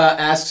 gonna I mean,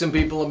 ask some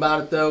people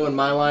about it though in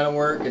my line of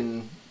work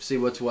and see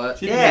what's what.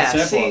 See if you can Yeah. get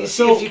a sample of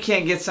See it. if you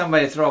can't get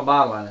somebody to throw a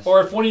bottle at us,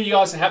 or if one of you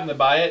guys happen to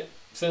buy it,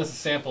 send us a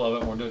sample of it,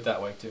 and we'll do it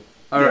that way too.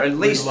 or at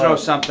least we'd throw love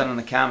it. something in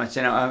the comments.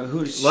 You know,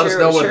 Let us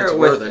know what share it's it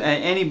with worth it.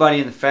 anybody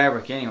in the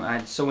fabric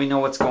anyway, so we know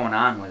what's going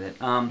on with it.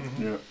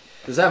 Yeah.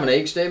 Does that have an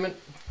age statement?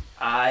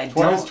 I It's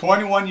don't.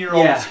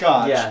 21-year-old Yeah.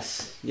 Scotch,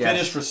 Yes. Yes.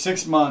 finished for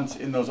 6 months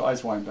in those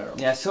ice wine barrels.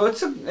 Yeah. So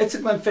it's a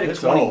Glenfiddich It's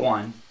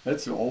 21.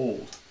 That's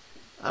old.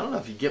 I don't know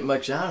if you get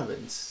much out of it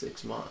in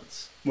 6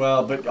 months.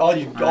 Well, but all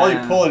you're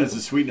pulling is the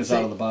sweetness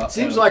out of the bottle.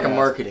 Seems like a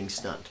marketing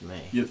stunt to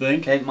me. You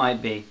think? It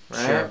might be.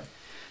 Right? Sure.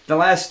 The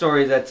last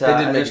story that They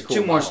did make there's a cool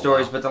two more bottle,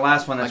 stories, though. but the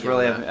last one that's I'll give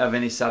really them of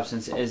any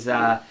substance is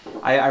I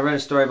read a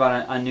story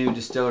about a new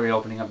distillery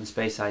opening up in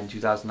Speyside in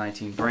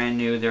 2019, brand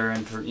new. They're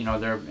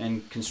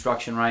in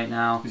construction right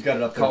now. Who's got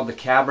it up there? Called the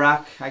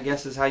Cabrak, I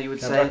guess is how you would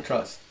say Cabaret it.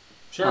 Trust.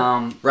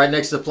 Sure. Right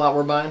next to the plot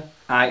we're buying?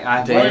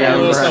 I Damn Or yeah,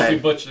 let us know if right. we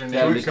butchered their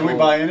That'd name. be Can we cool.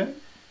 buy in it?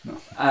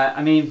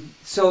 I mean,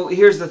 so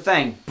here's the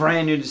thing: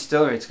 brand new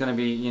distillery. It's going to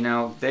be,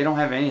 they don't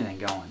have anything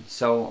going.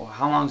 So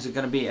how long is it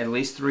going to be? At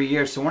least 3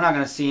 years. So we're not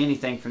going to see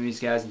anything from these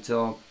guys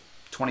until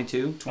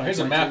 22. Oh, here's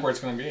a 2022. map where it's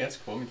going to be. That's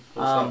cool.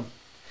 Cool stuff.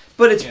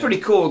 But it's Yeah. pretty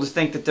cool to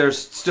think that there's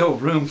still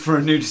room for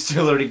a new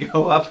distillery to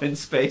go up in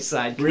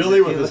Speyside.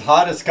 Really, with as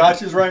hot as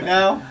scotches right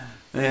now?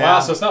 Yeah. Wow,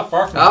 so it's not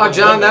far from. Oh, Glen,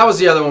 John, is that it? was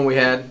the other one we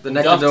had. The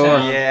Dufftown.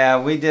 Nectador.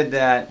 Yeah, we did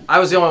that. I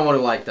was the only one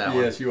who liked that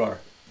one. Yes, you are.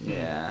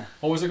 Yeah.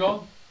 What was it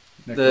called?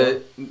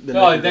 The Oh,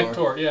 Nectador.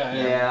 Nectar. Yeah.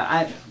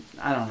 Yeah,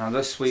 I don't know.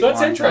 Those sweet So that's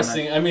wines,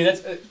 interesting. I mean,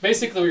 that's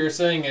basically what you're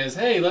saying is,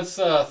 hey, let's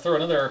throw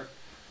another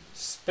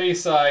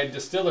Speyside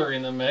distillery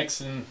in the mix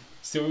and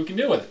see what we can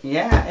do with it.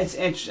 Yeah,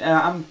 it's.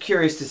 I'm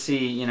curious to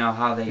see,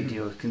 how they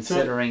do,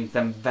 considering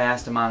the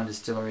vast amount of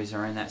distilleries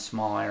are in that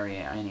small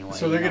area anyway.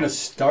 So they're going to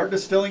start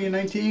distilling in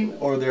 19,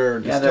 or they're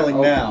Yeah,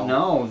 distilling now?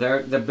 No,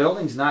 the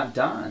building's not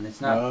done. It's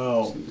not.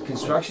 Oh.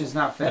 Construction's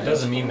not That finished.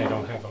 doesn't mean they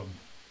don't have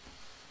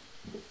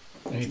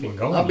anything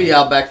going. I'll be yet.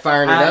 out back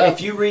firing it up.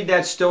 If you read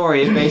that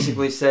story, it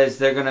basically says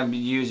they're going to be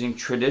using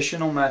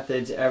traditional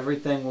methods.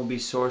 Everything will be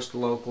sourced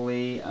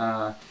locally.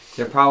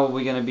 They're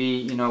probably going to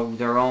be,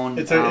 their own.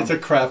 It's a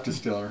craft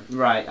distiller.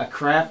 right, a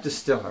craft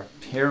distiller.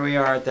 Here we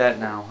are at that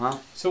now, huh?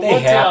 So They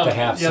what? have to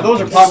have Yeah, those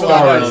are something popular in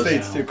the United solid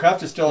States now. too. Craft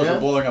distillers Yeah. are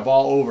blowing up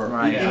all over.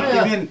 Right.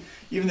 Yeah.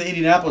 Even the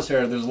Indianapolis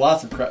area, there's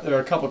lots of there are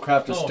a couple of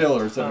craft Oh,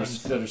 distillers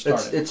tons. that are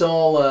starting. It's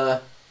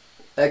all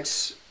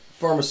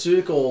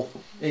ex-pharmaceutical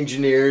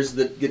engineers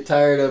that get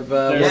tired of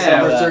working Yeah.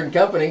 for a that. certain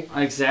company.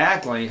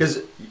 Exactly. Because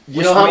you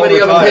Wish know they how all many of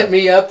them retired. hit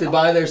me up to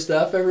buy their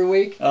stuff every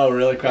week? Oh,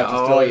 really? Craft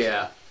Oh, distillers?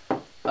 yeah.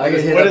 What I get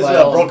is, hit what up is by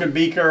a all- Broken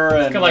Beaker? It's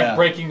And kind of like yeah.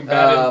 Breaking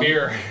Bad Um, and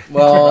beer.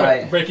 Well,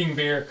 Right. Breaking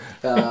beer.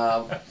 what's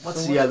So the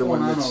what's other one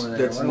going on that's, over there?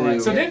 that's What do I- new?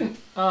 So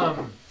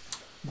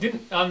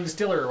didn't on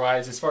distillery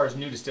wise, as far as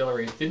new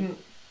distilleries, didn't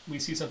we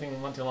see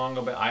something not too long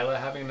ago about Isla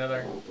having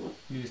another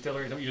new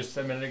distillery? Is that what you just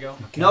said a minute ago?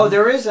 No,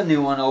 there is a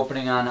new one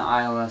opening on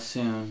Isla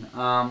soon.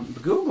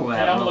 Google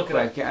that Yeah, I'm real looking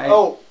quick. up.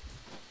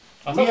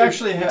 I I We thought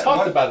actually we had- talked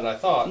what- about it. I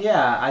thought.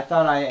 yeah, I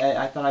thought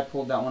I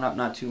pulled that one up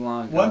not too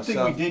long ago. One thing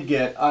so- we did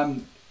get,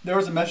 there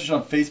was a message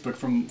on Facebook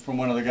from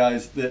one of the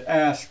guys that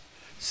asked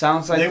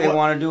Sounds like They they, wa-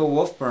 want to do a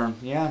wolf burn.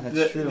 Yeah, that's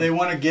that true. they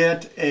want to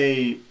get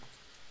a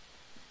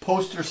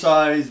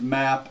poster-size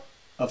map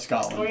of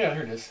Scotland. Oh yeah,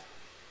 here it is.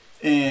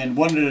 And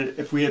wondered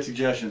if we had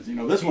suggestions.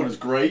 This one is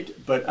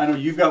great, but I know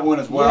you've got one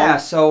as well. yeah,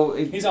 so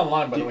He's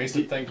online, by the way. He Do-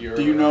 said thank you.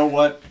 Do you know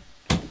what?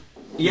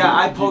 yeah,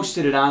 I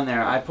posted it on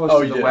there. I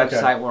posted you the did, okay.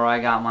 website where I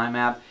got my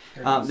map.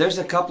 There's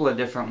a couple of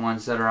different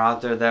ones that are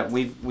out there that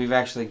we've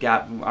actually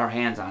got our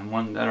hands on.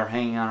 One that are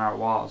hanging on our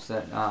walls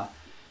that are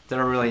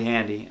really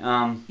handy.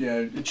 Yeah,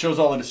 it shows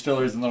all the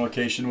distilleries and the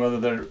location, whether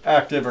they're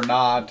active or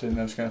not, and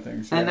those kind of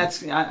things. And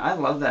yeah. I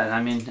love that.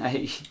 I mean,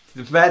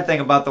 the bad thing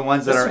about the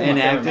ones that That's are one of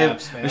my favorite inactive,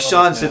 maps, man. if I love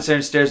Sean this sits map. there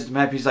and stares at the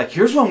map, he's like,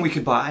 "Here's one we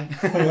could buy."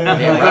 Damn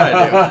right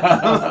I do.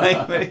 I'm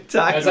like, what are you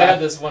talking As I had about?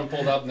 this one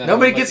pulled up. And then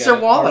Nobody I gets look their at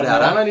it. wallet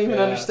out. I don't even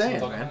Yeah, understand,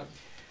 that's what I'm man. talking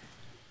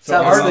So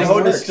That's how this Idaho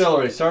thing works.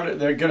 Distillery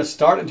they're going to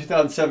start in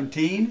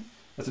 2017.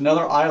 That's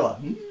another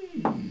Isla.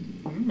 about.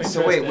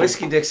 So wait,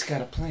 Whiskey Dick's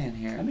got a plan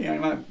here. I think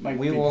I might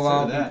We be will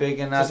all consider be that. big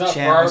So enough it's not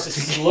far. channels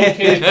It's to located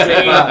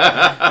between.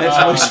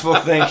 That's wishful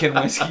thinking,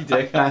 Whiskey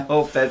Dick. I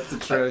hope that's the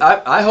truth.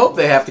 I hope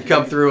they have to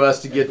come through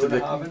us to get to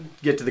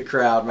the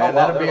crowd, man. Oh,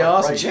 wow, That'd be they're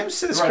awesome. right. Jim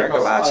says Right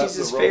across Kirkalachie's the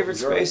his road favorite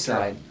from Europe. space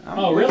side.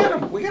 Oh, really?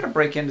 We gotta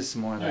break into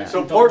some more of that.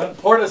 So Don't-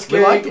 Portiskeag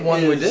We like the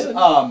one we is, did. It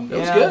Um, was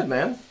Yeah. good,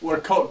 man. where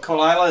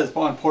Kolila is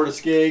on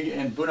Portiskeag,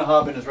 and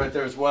Bunnahabhain is right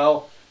there as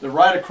well. They're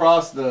right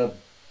across the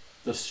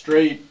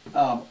strait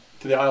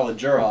to the Isle of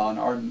Jura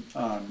on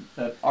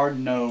that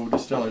Ardno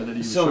distillery that he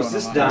was So showing is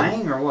this on.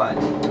 dying or what?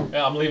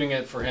 Yeah, I'm leaving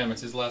it for him.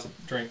 It's his last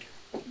drink.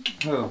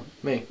 Who?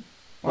 Me.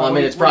 Well, I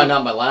mean, it's probably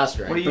not my last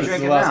drink. What are you But it's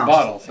drinking the last now?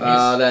 bottle.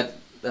 So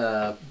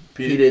That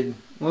peated.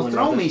 Well, Glenrothes.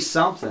 throw me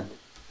something.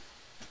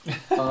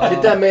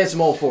 Get that man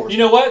some Old Forest. You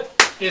know what?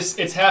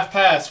 It's half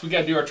past. We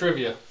got to do our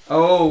trivia.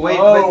 Oh wait,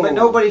 Oh. But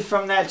nobody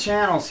from that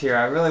channel's here.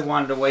 I really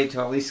wanted to wait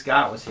till at least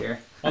Scott was here.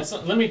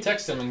 Let me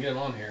text him and get him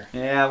on here.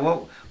 Yeah,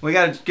 well, we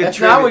got a good If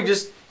not, trivia.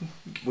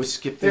 we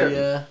skip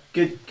the.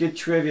 Good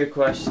trivia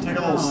question. Take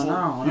a little sl-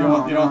 No, you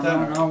don't want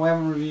that? No, we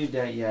haven't reviewed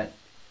that yet.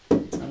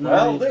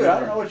 Well, dude, I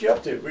don't know what you're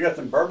up to. We got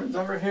some bourbons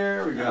over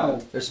here. We got.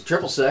 No. There's some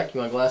triple sec. You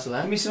want a glass of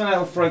that? Give me some of that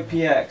Lefroy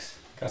PX.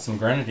 Got some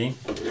grenadine,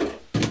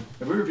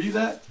 Have we reviewed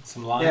that?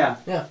 some lime.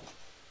 Yeah,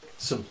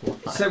 Some.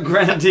 some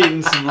grenadine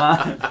and some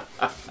lime.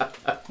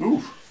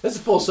 Oof. This is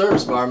a full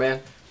service bar, man.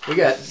 We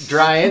got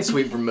dry and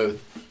sweet vermouth.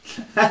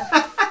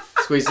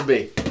 Squeeze the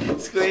B.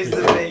 Squeeze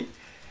the meat.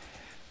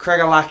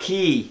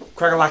 Craigalachie.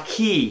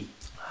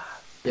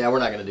 Yeah, we're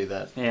not gonna do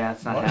that. Yeah,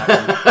 it's not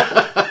happening.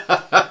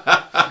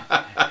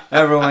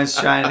 Everyone's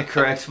trying to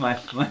correct my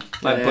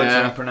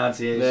butchering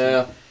pronunciation.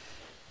 Yeah.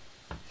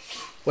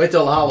 Wait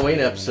till the Halloween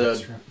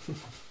episode.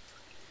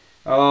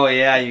 Oh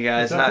yeah, you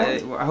guys. Is that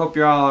I hope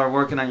you all are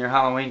working on your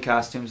Halloween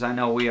costumes. I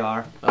know we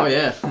are. Oh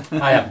yeah.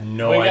 I have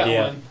no we got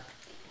idea. one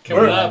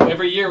coming up.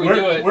 Every year we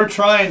do it. We're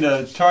trying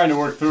to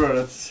work through it.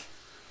 It's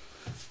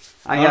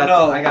I don't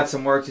know. got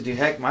some work to do.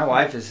 Heck, my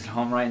wife is at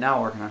home right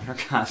now working on her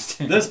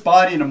costume. this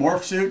body in a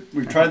morph suit.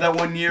 We tried that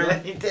one Yeah, year.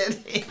 he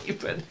did.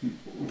 But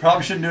We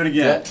probably shouldn't do it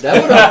again.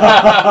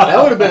 That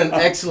would have been an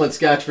excellent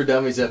Scotch for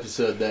Dummies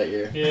episode that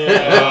year.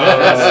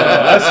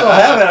 Yeah. I still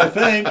have it, I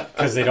think.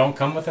 Because they don't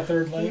come with a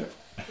third leg?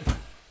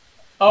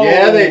 Oh,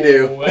 Yeah, they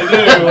do. They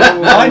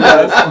do. Mine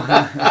does.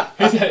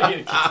 He's a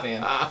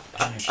kickstand.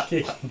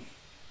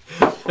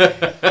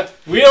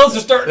 Wheels are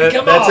starting to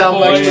come That's off, how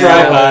much boys.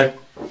 tripod.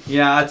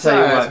 yeah, I'll tell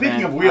you Alright, what, Speaking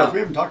man. of wheels, we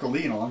haven't talked to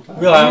Lee in a long time.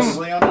 Wheelhouse. Is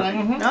Lee on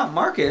tonight? No,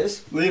 Mark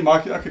is. Lee,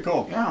 Mark, okay,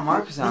 cool. Yeah,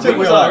 Mark is on. Who's She it?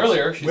 was Wheelhouse. on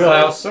earlier. She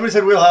Wheelhouse. said, Somebody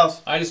said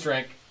wheelhouse. I just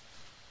drank.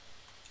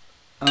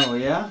 Oh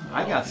yeah,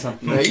 I got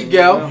something. There you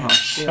go.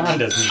 Sean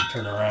doesn't need to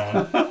turn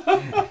around.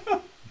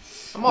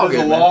 I'm all It was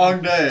good, a man.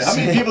 long day. How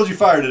many people did you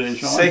fire today,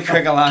 Sean? Say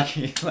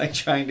Craigalachie, like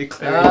trying to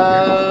clear.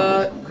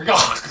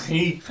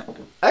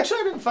 Actually,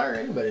 I didn't fire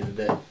anybody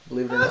today.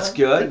 Believe it or That's not.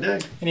 Good good.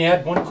 day. And he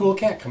had one cool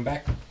cat come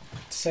back to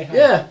say hi.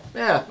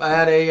 Yeah. I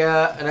had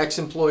an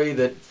ex-employee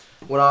that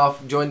went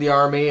off, joined the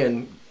army,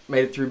 and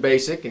made it through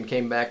basic, and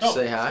came back to Oh,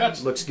 say hi.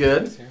 Scotch. Looks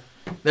good.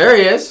 There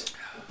he is.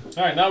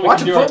 All right, now we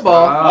Watching can do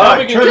football. Now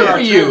we can Good do for our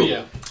you.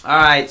 trivia. All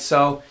right,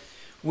 so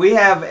we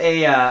have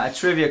a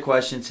trivia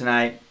question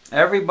tonight.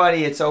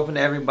 Everybody, it's open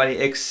to everybody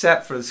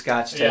except for the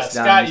Scotch Yeah, test.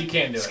 Scott, dummies. you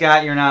can't do it.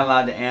 Scott, you're not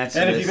allowed to answer.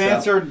 And if this, you've so-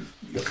 answered,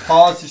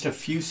 pause just a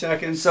few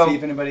seconds, So- see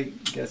if anybody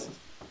guesses.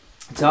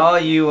 To all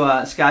you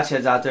Scotch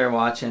heads out there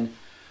watching,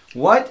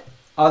 what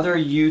other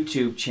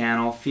YouTube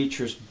channel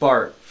features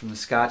Bart from the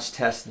Scotch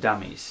Test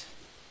Dummies?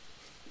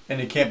 And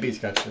it can't be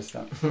Scotch this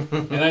time.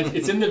 And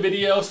it's in the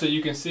video, so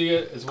you can see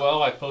it as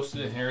well. I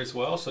posted it in here as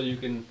well, so you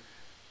can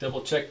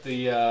double check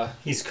the.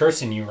 He's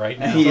cursing you right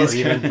now He for is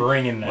even cursing.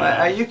 bringing that What,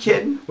 are up. you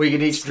kidding? We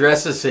could each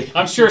dress a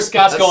I'm sure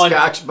Scott's going.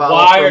 Scotch bottle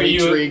Why from are each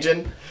you?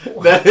 region.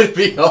 That'd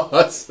be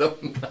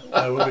awesome.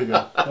 That would be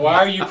good. Why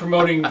are you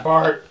promoting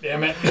Bart?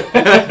 Damn it!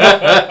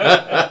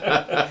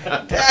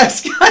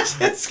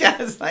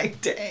 Scott's like,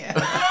 damn.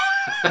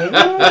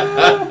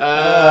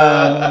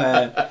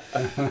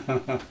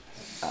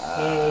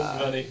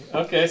 That's funny.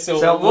 Okay, so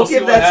We'll see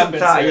give what that some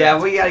happens thought. here. Yeah,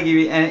 we got to give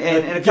you.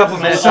 And in a Give couple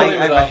some minutes, soap. I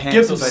have a hand.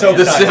 Give some but- soap.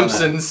 The Time on that.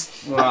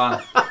 Simpsons.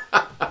 Well,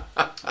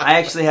 I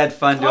actually had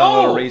fun doing a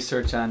little Oh.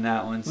 research on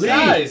that one. So.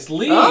 Guys,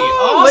 Lee, Oh,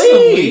 awesome,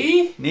 Lee.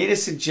 Lee. Need a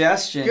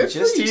suggestion? Good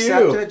Just for you.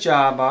 accepted a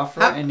job offer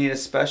How- and need a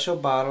special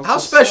bottle. How to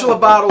special a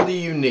celebrate. bottle do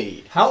you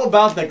need? How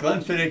about that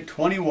Glenfiddich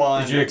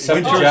 21? Did you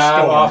accept Winter a job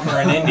Storm? offer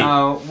in Indy?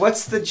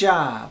 What's the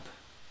job?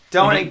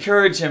 Don't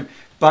encourage him.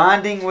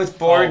 Bonding with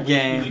board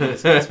game.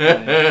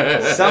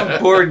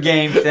 Some board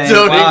game thing.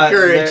 Don't Wow,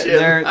 encourage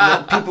him.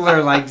 People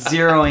are like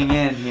zeroing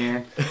in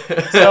here.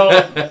 So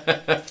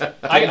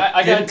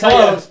I gotta tell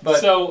close, you. but-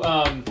 So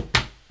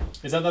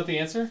is that not the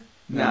answer?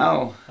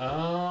 No.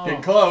 Oh.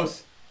 Getting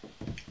close.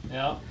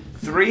 Yeah.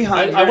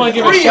 300. I want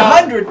to give a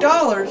shout.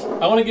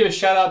 $300. I want to give a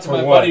shout out to For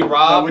my what? buddy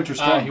Rob. Winter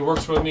Storm. He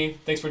works with me.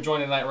 Thanks for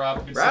joining tonight, Rob.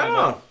 Good to see Right you,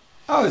 on. bud.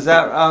 Oh, is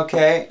that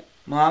okay?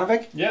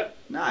 Milanovic? Yep.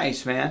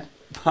 Nice, man.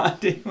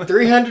 Bonding with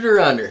 300 or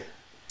under?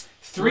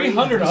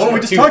 300. Oh, we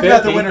just 250. talked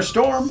about the winter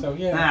storm. So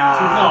yeah.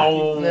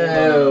 No.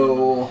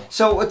 No.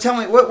 So tell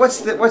me, what's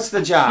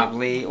the job,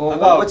 Lee? Well,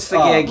 About, what's the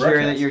gig here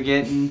records. that you're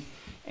getting?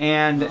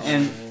 And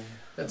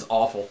That's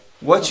awful.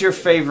 what's your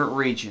favorite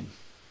region?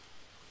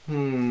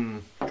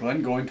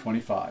 Glenn going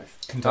 25.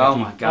 Kentucky. Oh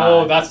my God!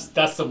 Oh,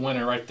 that's the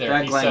winner right there.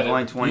 that He Glenn said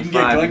going it. You can 25.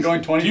 get Glenn going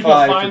You 25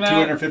 can for find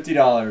that?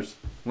 $250.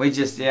 We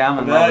just I'm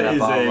in love That with that is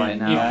bottle a- right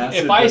now.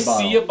 Massive If I good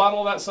bottle. see a bottle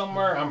of that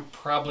somewhere, I'm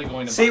probably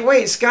going to See, buy it.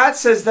 wait, Scott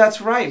says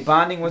that's right.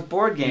 Bonding with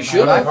board games.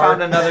 should I have.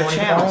 found another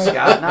channel,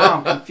 Scott. Now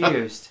I'm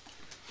confused.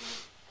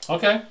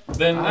 Okay.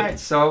 Then All right,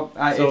 so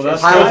So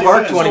that's Highland crazy.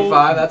 Park So-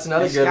 25. That's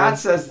another if good Scott one.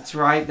 says it's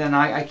right, then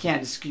I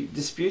can't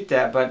dispute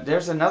that. But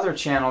there's another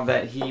channel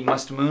that he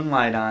must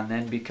moonlight on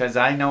then, because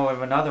I know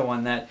of another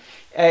one that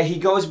he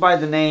goes by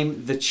the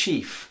name The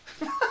Chief.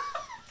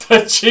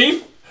 the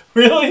Chief?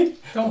 Really?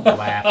 Don't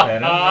laugh at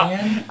him,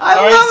 man. I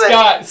All love right, it.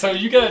 Scott. So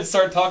you got to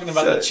start talking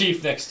about So- the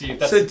Chief next to you. If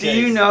that's So the do case.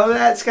 you know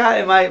that, Scott?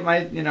 Am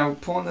I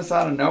pulling this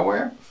out of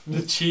nowhere?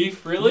 the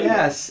Chief? Really?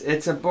 Yes,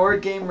 it's a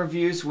board game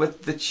reviews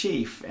with The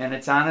Chief, and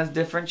it's on a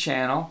different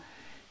channel.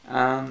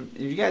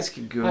 You guys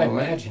could I Google it.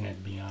 imagine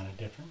it'd be on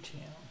a different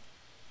channel.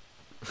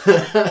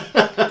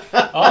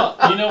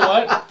 Oh, you know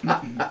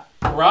what?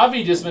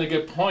 Ravi just made a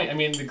good point. I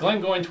mean, the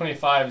Glen Going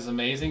 25 is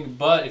amazing,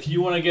 but if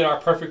you want to get our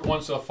perfect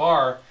one so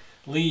far,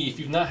 Lee, if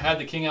you've not had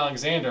the King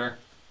Alexander,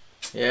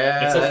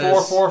 Yeah. it's a that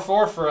 4-4-4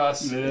 for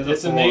us. It is a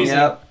It's 4. amazing.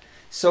 Yep.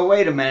 So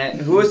wait a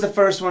minute. Who was the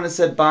first one that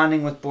said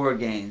bonding with board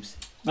games?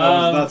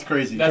 That's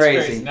crazy. That's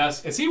Crazy. crazy. Now,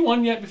 has he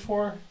won yet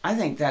before? I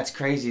think that's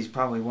crazy. He's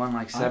probably won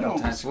like several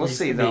don't times. We'll Squeeze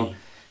see the though. bee.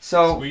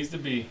 So Squeeze the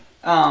bee.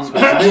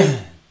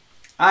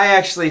 I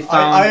actually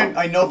found.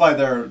 I know by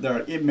their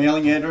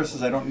mailing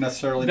addresses. I don't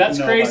necessarily That's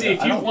know crazy. by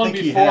If I you've don't won think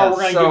he before, has.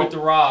 we're going to So- give it to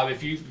Rob.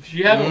 If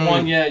you haven't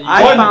won yet, you I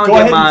Go ahead- found go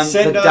ahead him and on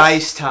send the us-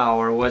 Dice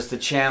Tower was the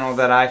channel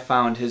that I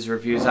found his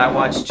reviews. I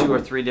watched 2 or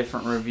 3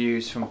 different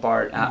reviews from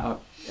Bart,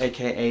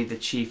 aka the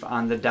Chief,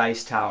 on the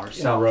Dice Tower. In a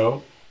So,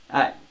 row.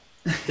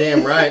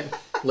 Damn right.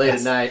 Late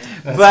at night.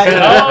 but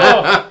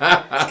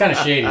oh, It's kind of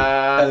shady.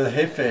 El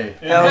Jefe.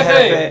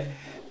 hey.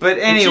 But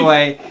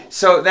anyway,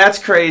 so that's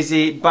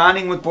crazy.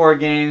 Bonding with board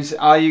games.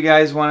 All you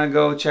guys want to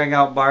go check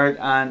out Bart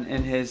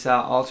in his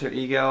alter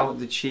ego,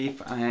 the Chief,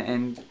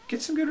 and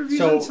get some good reviews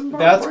So on some Bart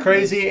that's board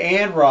crazy.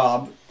 And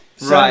Rob,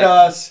 send Right.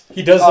 us.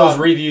 He does those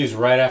Um, reviews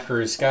right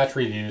after his Scotch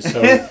reviews,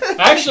 so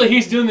Actually,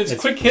 he's doing this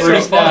It's quick pretty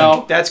hitters fun.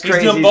 now. That's He's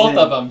crazy. doing both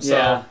of them. So.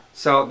 Yeah.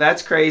 So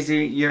that's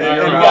crazy. You're Yeah, And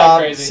you right. got Rob,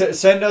 crazy.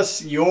 send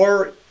us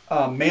your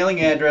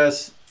mailing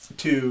address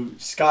to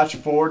Scotch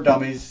 4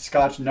 Dummies,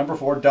 Scotch number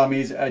 4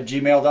 Dummies at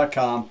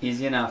gmail.com,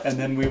 Easy enough. and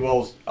then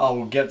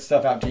I'll get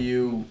stuff out to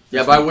you.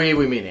 Yeah, by we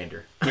mean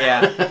Andrew.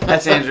 Yeah,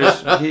 that's Andrew's.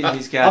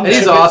 He's got. And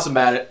he's awesome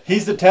at it.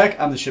 He's the tech.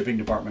 I'm the shipping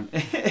department.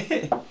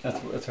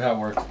 That's how it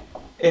works.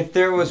 If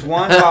there was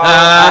one bottle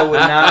I would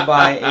not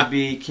buy, it'd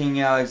be King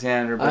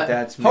Alexander, but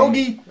that's me.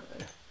 Hoagie,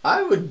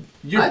 I would.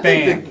 you're I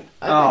think banned. I think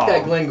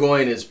that Oh.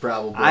 Glengoyne is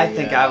probably. I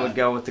think I would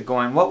go with the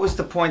Goin. What was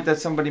the point that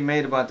somebody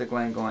made about the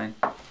Glengoyne?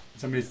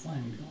 Somebody's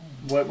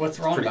what's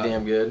wrong Pretty about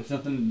damn it? good. There's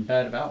nothing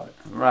bad about it.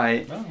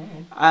 Right.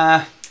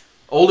 Oh.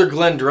 Older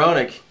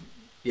Glendronic.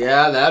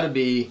 Yeah, that'd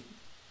be.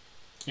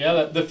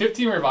 Yeah, the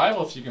 15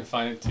 revival, if you can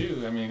find it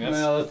too. I mean,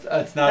 that's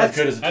That's not as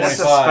good as a that's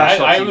 25. I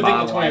specialty would think the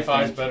bottle, I 25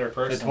 is think. better The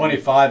personally.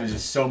 25 is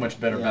just so much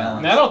better Yeah. balance.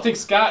 And I don't think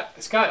Scott,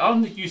 I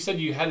don't think you said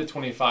you had the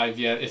 25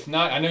 yet. If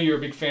not, I know you're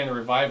a big fan of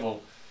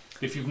Revival.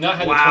 If you've not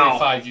had Wow. the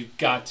 25, you've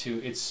got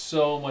to. It's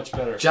so much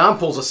better. John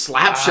pulls a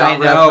slap I shot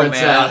know,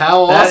 reference man. out.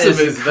 How That awesome is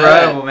is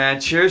incredible, that?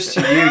 man. Cheers to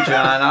you,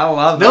 John. I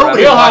love that.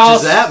 Nobody Wheelhouse.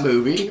 watches that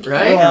movie,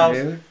 right? Wheelhouse.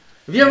 dude.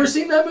 Have you ever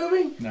seen that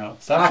movie? No.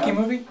 Stop hockey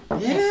shouting.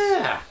 movie.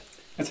 Yeah.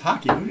 It's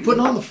hockey. Who Putting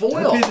on the Who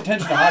foil. pays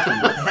attention to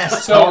hockey?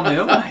 So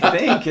new, I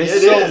think. It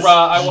So is.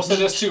 I will say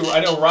this too. I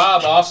know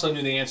Rob also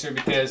knew the answer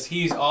because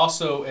he's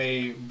also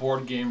a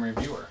board game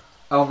reviewer.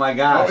 Oh my Oh,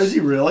 gosh. is he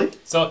really?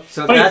 So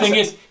So funny that's thing a-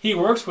 is, he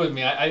works with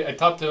me. I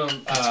talked to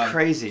him That's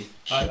crazy.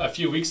 a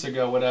few weeks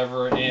ago,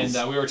 whatever, and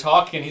we were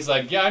talking. He's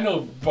like, "Yeah, I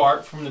know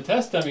Bart from the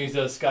Test Dummies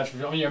does Scotch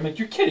review." I'm like,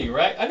 "You're kidding,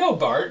 right? I know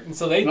Bart," and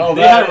so they Oh,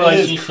 they had a that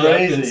is relationship,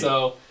 crazy. and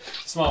so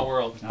small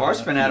world.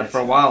 Bart's been at it for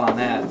a while on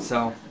that,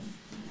 so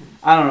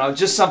I don't know.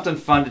 Just something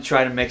fun to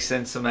try to mix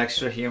in some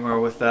extra humor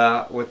with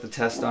the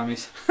Test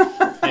Dummies.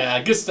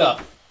 Yeah, good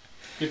stuff.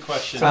 Good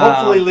question. So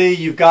hopefully, Lee,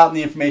 you've gotten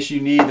the information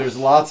you need. There's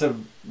lots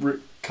of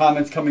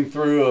comments coming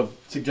through of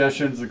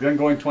suggestions. The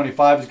Glengoyne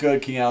 25 is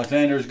good. King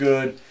Alexander is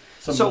good.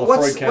 some So little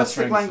what's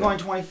Freud the Glengoyne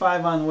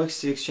 25 on the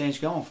Wixie Exchange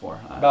going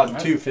for? About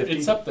 250.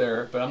 It's up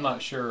there, but I'm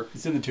not sure.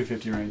 It's in the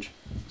 250 range.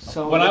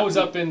 So When I was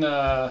up in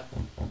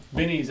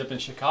Benny's up in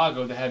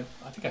Chicago, they had,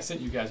 I think I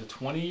sent you guys a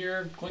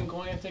 20-year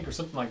Glengoyne, I think, or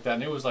something like that,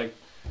 and it was like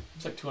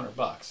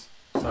 $200.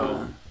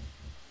 So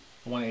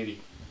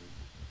 180.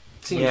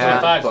 Seems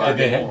Yeah. like 25's gotta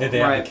be more. Did they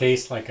have Right. a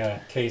case like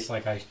I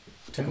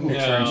took a picture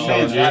and No,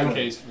 showed that you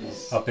case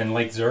was, up in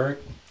Lake Zurich?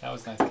 that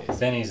was a nice case.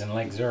 Benny's in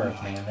Lake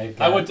Zurich, man. They've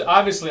I got went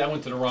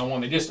to the wrong one.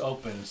 They just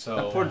opened, so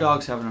that poor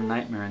dog's having a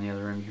nightmare in the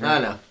other room. You heard I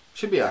it? know.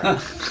 Should be all right.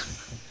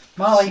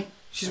 Molly.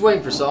 She's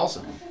waiting for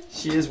salsa.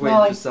 She is waiting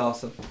Molly. for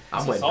salsa. I'm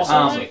It's waiting for also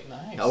salsa.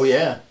 nice. Oh,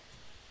 yeah.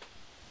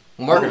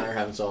 Mark and I are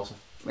having salsa.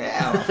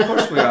 Yeah, of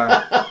course we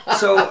are.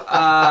 So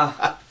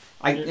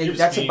You're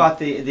that's mean. about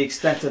the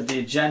extent of the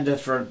agenda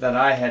that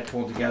I had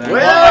pulled together.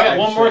 Well, I got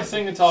one more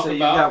thing to talk so about. you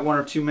got one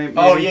or two maybe?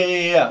 Oh,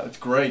 yeah. It's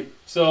great.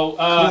 So,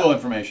 Cool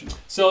information.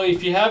 so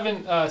if you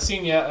haven't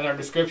seen yet in our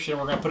description,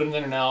 we're going to put it in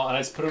there now, and I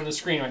just put it on the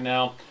screen right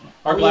now.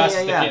 Our Oh,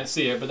 glasses, yeah. they can't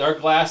see it, but our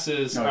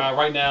glasses No.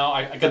 right now,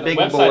 I The got the big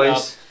website up.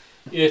 boys.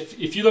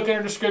 If you look at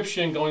our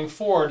description going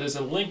forward, there's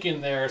a link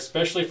in there,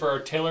 especially for our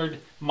tailored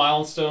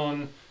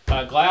milestone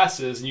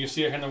glasses, and you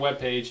see it here on the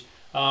webpage.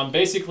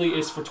 Basically,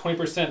 it's for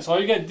 20%. So all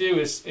you got to do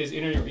is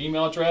enter your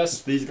email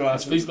address. These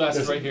glasses. These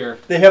glasses right here.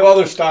 They have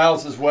other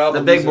styles as well. The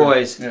but big these are-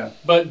 boys. Yeah.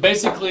 But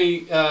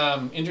basically,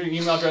 enter your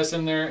email address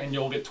in there, and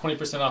you'll get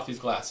 20% off these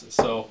glasses.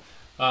 So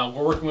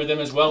we're working with them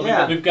as well.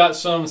 Yeah. We've got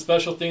some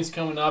special things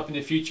coming up in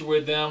the future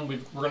with them. We're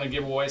going to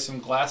give away some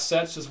glass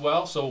sets as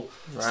well. So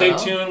stay Right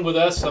on. tuned with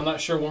us. I'm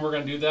not sure when we're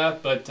going to do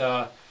that, but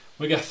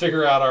we got to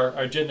figure out our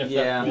agenda for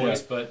Yeah. that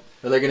voice. But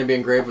Are they going to be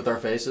engraved with our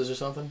faces or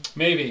something?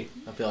 maybe.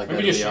 I feel like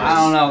Maybe that'd just be yours. I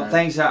don't know. Right.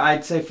 Things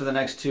I'd say for the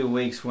next 2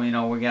 weeks, we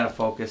got to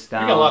focus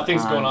down. got a lot of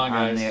things going on,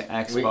 guys. the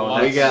We, expo.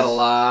 we That's- got a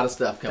lot of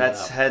stuff coming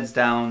That's up. heads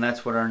down.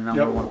 That's what our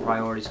number Yep. one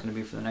priority is going to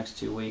be for the next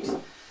 2 weeks.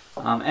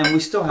 And we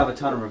still have a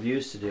ton of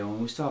reviews to do, and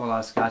we still have a lot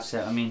of Scotch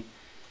set. I mean,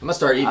 I'm going to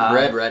start eating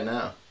bread right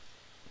now.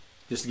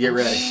 Just to get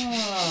ready.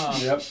 Ah,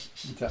 Yep.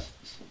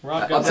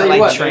 Rob I'll got tell that you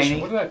what, information.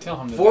 training. What did I tell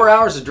him? 4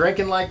 hours of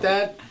drinking like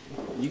that,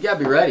 you got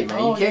to be ready, man.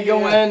 Oh, you can't yeah.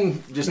 go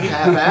in just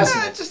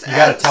half-assing it. just You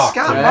gotta talk,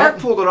 Scott right? Mark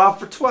pulled it off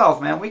for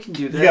 12, man. We can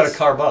do this. You got to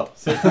carve up.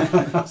 So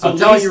I'm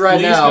telling you right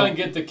Lee's now- going to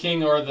get the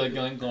king or the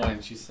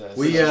Glengoyne, she says.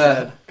 We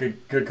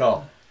Good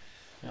call.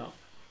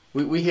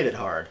 we hit it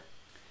hard.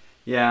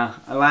 Yeah,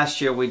 last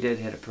year we did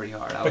hit it pretty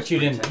hard. I was But you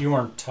pretty didn't. You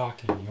weren't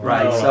talking. You were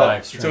Right, on so-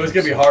 live So stream, it's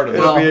gonna be harder.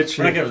 Well, We're be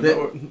not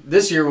gonna-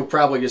 This year we'll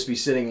probably just be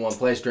sitting in one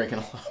place drinking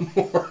a lot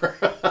more.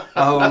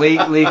 Oh,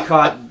 Lee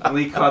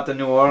caught the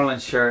New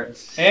Orleans shirt.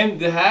 And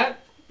the hat?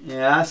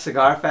 Yeah,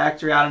 cigar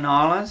factory out in New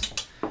Orleans,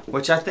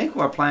 which I think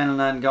we're planning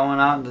on going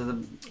out into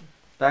the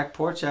back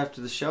porch after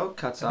the show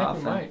cuts I think off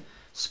we and might.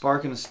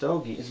 sparking a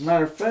stogie. As a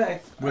matter of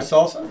fact, With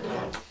salsa?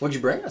 What'd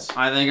you bring us?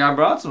 I think I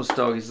brought some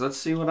stogies. Let's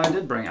see what I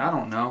did bring. I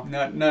don't know.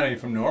 Not any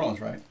from New Orleans,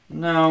 right?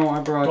 No,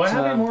 I brought. Do I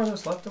have any more of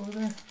those left over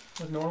there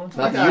with New Orleans?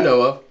 Not that you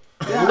know of.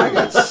 Yeah, I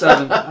got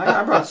 7.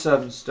 I brought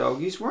 7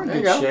 stogies. We're in There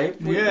you good go.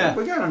 shape. We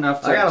got enough.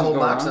 To I got a to whole go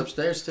box around.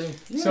 upstairs too.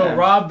 So Yeah.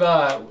 Rob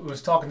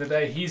was talking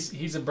today.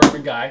 He's a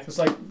bourbon guy, just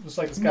like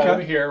this guy Okay.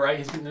 over here, right?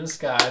 He's getting into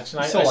scotch,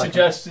 and I Still like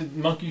suggested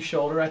Monkey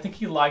Shoulder. I think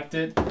he liked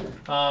it,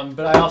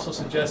 but I also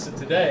suggested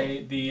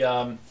today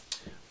the.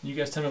 You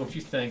guys tell me what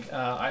you think.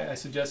 I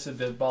suggested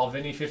the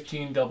Balvenie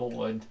 15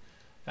 Doublewood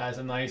as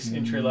a nice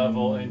entry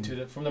level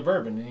from the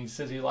bourbon, and he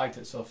says he liked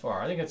it so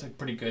far. I think it's a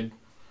pretty good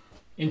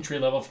entry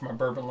level from a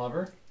bourbon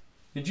lover.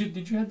 Did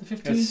you have the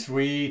 15? It's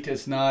sweet.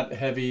 It's not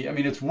heavy. I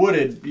mean, it's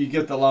wooded. You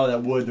get a lot of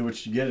that wood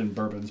which you get in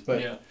bourbons,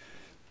 but yeah.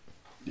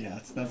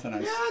 that's a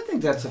nice. Yeah, I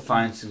think that's a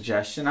fine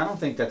suggestion. I don't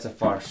think that's a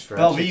far stretch.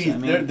 Belvini, I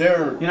mean,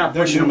 they're you're not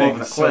they're pushing gonna them make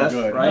over it the so cliff,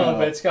 good. right? No,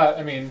 but it's got,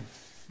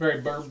 very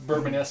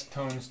bourbon-esque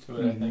tones to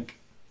it, I think.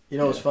 You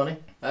know what's funny?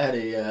 I had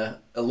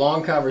a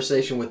long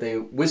conversation with a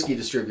whiskey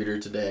distributor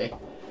today,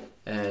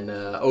 and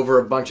over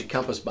a bunch of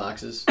Compass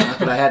boxes. Not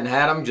that I hadn't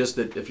had them, just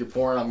that if you're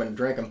pouring, I'm going to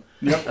drink them.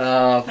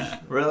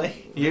 Yep.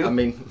 Really? You? I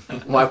mean,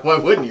 why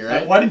wouldn't you,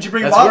 right? Why didn't you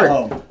bring That's a bottle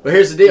weird. home? But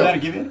here's the Did deal. I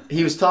give you?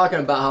 He was talking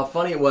about how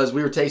funny it was.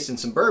 We were tasting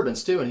some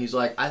bourbons too, and he's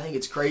like, I think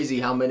it's crazy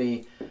how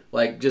many,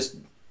 just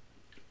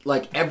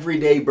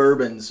everyday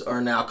bourbons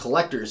are now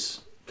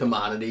collector's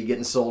commodity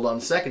getting sold on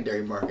the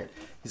secondary market.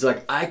 He's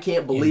like, I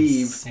can't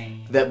believe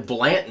Insane. that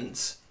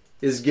Blanton's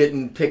is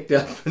getting picked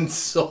up and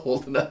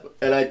sold.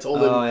 And I told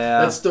him Oh,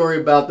 yeah. that story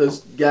about those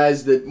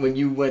guys that when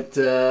you went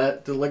to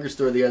the liquor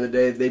store the other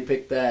day, they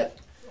picked that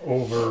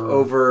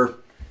over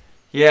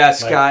Yeah,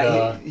 Scott.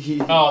 Like,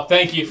 he Oh,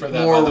 thank you for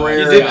that. more by the way.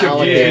 rare. You did confuse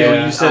me when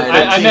Yeah. you said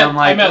I 15. meant- I'm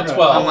like, I meant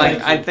 12. I'm like,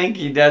 Thank I you. think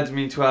he does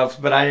mean 12,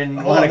 but I didn't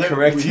Hold want on, to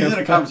correct he's him. in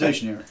a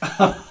conversation here.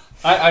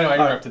 I know I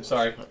interrupted.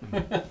 Sorry.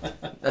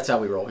 That's how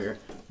we roll here.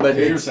 But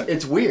Okay,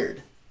 it's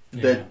weird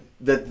Yeah.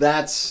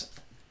 that's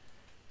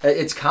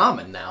it's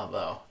common now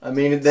though. I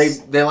mean they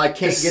can't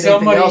get anything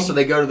Somebody- else, so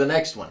they go to the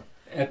next one.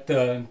 At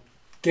the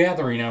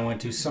gathering I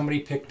went to, somebody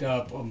picked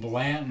up a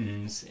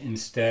Blanton's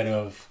instead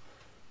of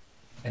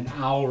an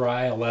Owl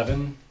Rye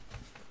 11,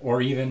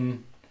 or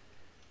even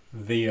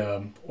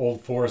the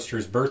Old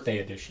Forester's birthday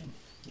edition.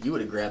 You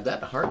would have grabbed that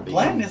in a heartbeat.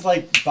 Blanton is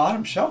like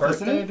bottom shelf, isn't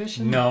Birthday it?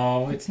 edition?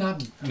 No, it's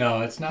not.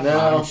 No, it's not No.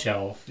 bottom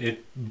shelf.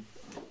 I'm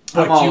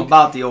But all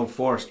about the Old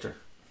Forester.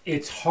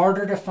 it's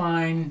harder to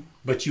find,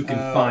 but you can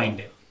find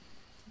it.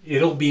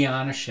 It'll be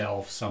on a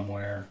shelf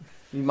somewhere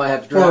You might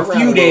have to for drive a around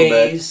few little bit.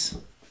 days.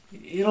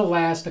 It'll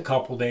last a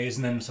couple days,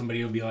 and then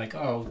somebody will be like,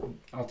 "Oh,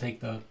 I'll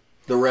take the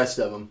The rest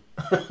of them.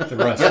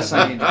 rest." Guess of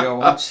I it. need to go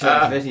watch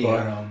that video.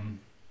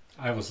 But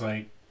I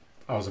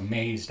was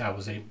amazed. I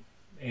was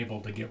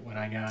able to get what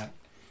I got.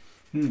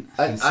 I just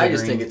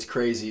Considering- think it's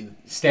crazy.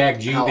 Stag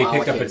Junior. How They picked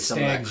up allocated at some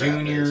of that Stag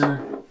crap is.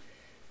 Junior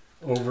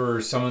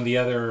over some of the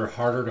other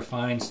harder to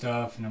find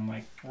stuff, and I'm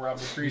like, Rob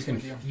agrees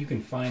with you. you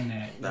can find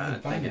that. You I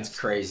can find think that it's stuff.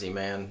 crazy,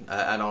 man.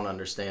 I don't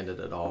understand it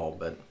at all,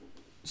 but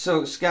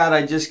So Scott,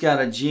 I just got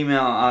an email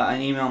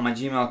on my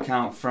Gmail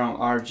account from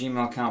our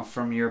Gmail account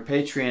from your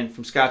Patreon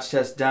from Scotch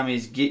Test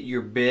Dummies. Get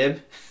your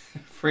bib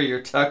for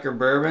your Tucker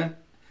bourbon.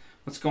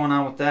 What's going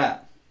on with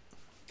that?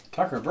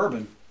 Tucker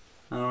bourbon.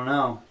 I don't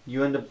know.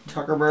 You into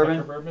Tucker bourbon?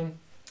 Tucker bourbon?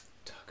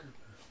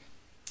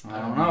 I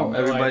don't know. No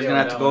Everybody's idea gonna what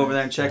have to that go one over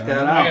there and check I that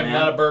don't out, I am man.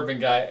 not a bourbon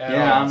guy at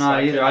Yeah, all. I'm so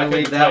not either. I couldn't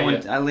leave that tell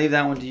one. you. I leave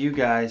that one to you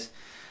guys.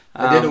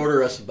 I did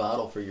order us a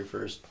bottle for your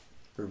first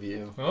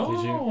review.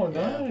 Oh, Did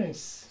you?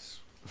 nice.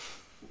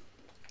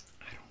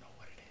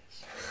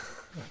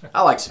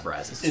 I like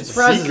surprises. It's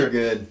Surprises secret. are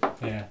good.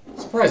 Yeah,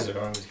 surprises are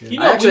always good. You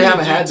know, I actually we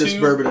haven't need had to this do-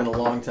 bourbon in a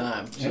long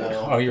time.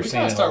 So. Oh, you're We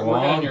saying gotta start a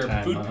working long on your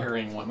time, food huh?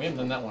 pairing one. We haven't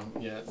done that one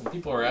yet.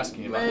 People are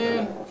asking about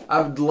Man, that.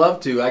 I would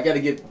love to. I got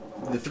to get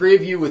the three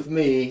of you with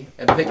me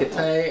and pick a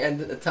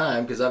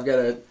time because I've got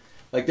to.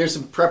 Like, there's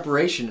some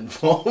preparation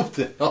involved.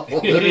 In all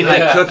of You it. mean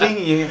like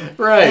cooking?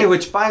 Right. Hey,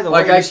 which by the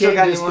Like, way, I you still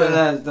can't got just, any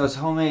one of those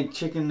homemade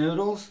chicken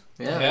noodles?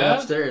 Yeah, Yeah?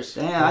 upstairs.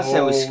 Damn, I said we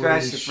Holy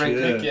scratched the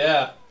freaking. shit.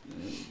 Yeah.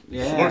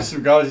 Yeah, What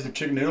some guys do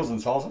chicken noodles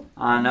and salsa?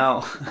 I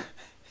know.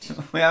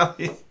 Well,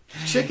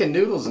 Chicken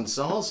noodles and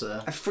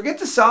salsa. forget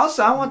the salsa.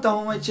 I want the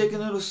homemade chicken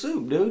noodle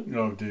soup, dude.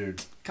 Oh,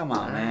 dude. Come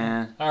on,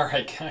 man. All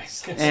right,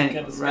 guys. Get some And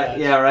kind of right, scotch.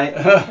 yeah,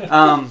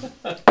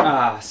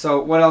 right.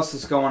 So what else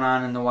is going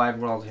on in the wide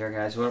world here,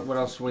 guys? What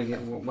else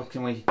what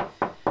can we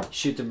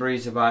shoot the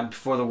breeze about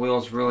before the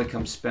wheels really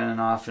come spinning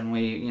off? And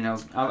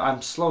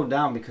I'm slowed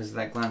down because of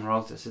that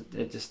Glenrothes.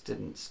 It just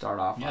didn't start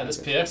off. Yeah, on this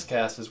good. PX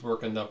cast is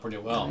working out pretty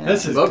well. Yeah.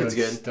 This is Boken's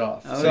good good.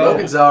 stuff. Oh, So,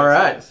 Boken's all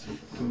right.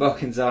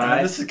 Boken's all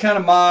right. this is kind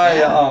of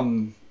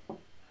my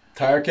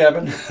tire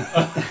cabin.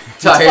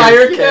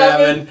 Tire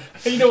cabin.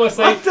 You know what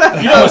I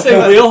say? You know what I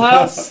say?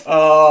 Wheelhouse.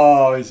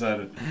 Oh, he said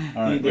it.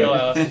 All right.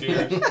 Wheelhouse.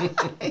 Cheers.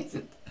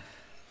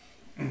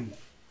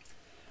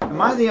 Am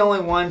I the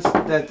only one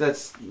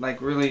that's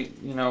like really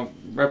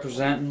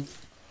representing?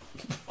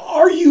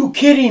 Are you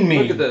kidding me?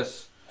 Look at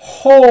this.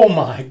 Oh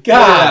my Look at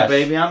that, God!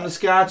 baby. I'm the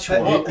Scotch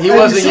one. He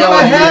wasn't see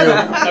yelling my at you.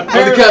 head?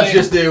 What the Cubs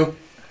just do.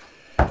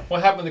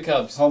 What happened to the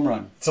Cubs? Home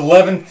run. It's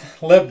bottom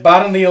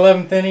of the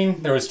 11th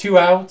inning. There was 2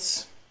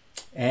 outs,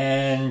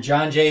 and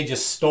John Jay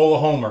just stole a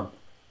homer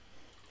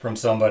from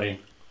somebody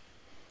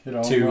Hit a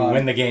home to run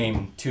win the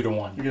game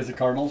 2-1 against the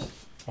Cardinals.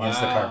 against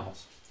the Wow.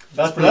 Cardinals.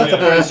 That's a That's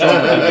pretty pretty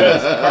strong.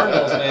 good.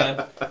 Cardinals,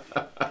 man.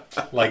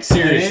 Like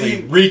seriously,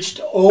 Any- reached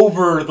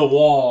over the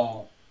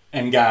wall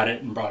and got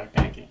it and brought it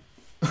back in.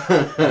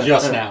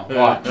 Just now,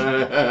 watch.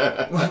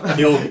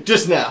 He'll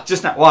Just now.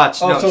 Just not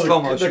watch. Oh, No, so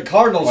slow the motion.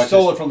 Cardinals Watch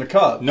stole this. it from the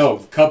Cubs. no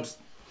the Cubs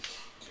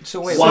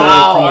So wait. stole Wow. it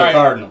from All the right.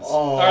 Cardinals. Oh,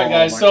 All right,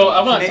 guys. my So God.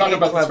 I want to talk Make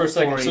about this for a it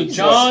second.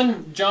 So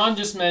clap John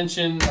just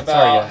mentioned Sorry,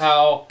 about guys.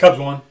 how Cubs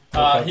won. Go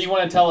Cubs. he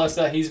wanted to tell us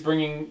that he's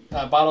bringing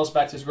bottles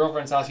back to his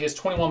girlfriend's house. He has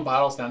 21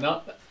 bottles now.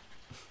 Now,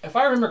 if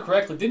I remember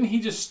correctly, didn't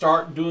he just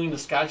start doing the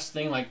Scotch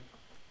thing like?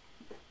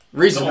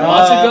 Recently.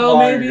 Months ago, long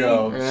maybe?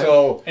 ago. Yeah.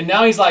 So And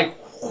now he's like,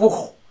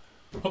 whew,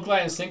 hook,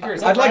 line, and sinker.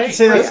 Is that I'd like right? to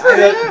say Good that. for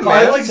him, man.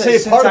 I'd like to say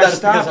Since part of I that is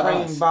because stopped of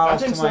bringing us.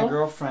 bottles I to think my so.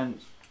 girlfriend.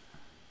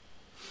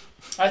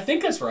 I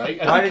think that's right.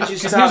 Why did you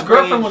Because stop his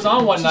girlfriend bringing- was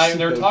on one night and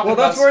they were talking Well,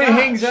 about that's where he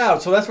Scotch. hangs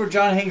out. So that's where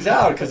John hangs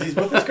out because he's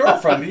with his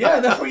girlfriend. Yeah,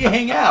 that's where you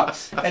hang out.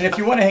 And if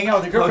you want to hang out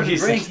with your girlfriend and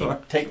he's drink, the you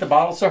take the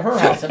bottles to her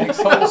house. That makes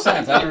total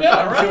sense. I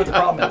don't see what the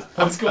problem is.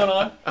 What's going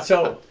on?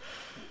 So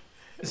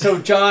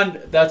John,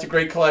 that's a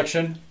great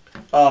collection.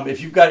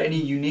 If you've got any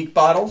unique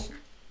bottles,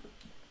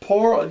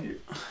 pour.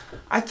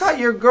 I thought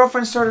your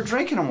girlfriend started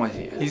drinking them with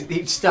you. He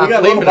We stopped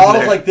got leaving little them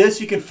bottles there. like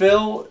this you can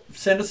fill.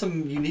 Send us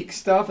some unique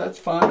stuff. That's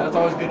fun. That's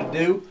always good to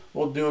do.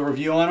 We'll do a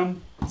review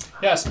on them.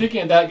 Yeah,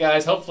 speaking of that,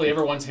 guys, hopefully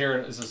everyone's here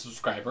is a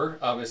subscriber.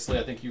 Obviously,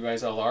 I think you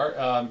guys all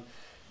are.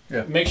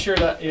 Yeah. Make sure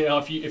that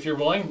if you're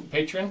willing,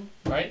 patron,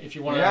 right? If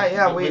you want to.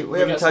 Yeah, we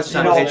haven't got touched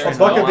some on You know, there a as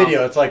buck well. a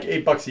video. It's like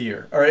 $8 a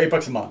year or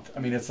 $8 a month. I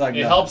mean, it's like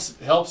It helps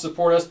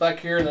support us back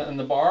here in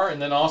the bar, and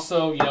then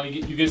also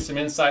you get some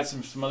insights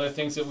and some other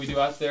things that we do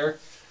out there,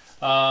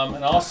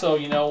 and also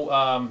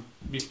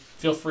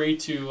feel free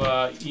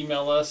to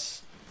email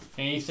us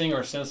anything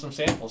or send us some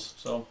samples.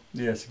 So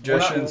Yeah,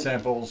 suggestions, We're not-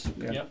 samples.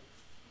 Yeah. Yep.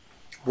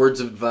 Words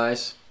of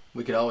advice.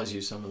 We could always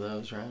use some of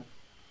those, right?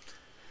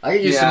 I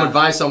could use Yeah. some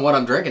advice on what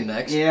I'm drinking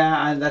next.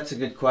 Yeah, that's a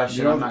good question.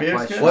 You know I'm the not beer's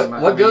quite good? sure.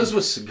 What goes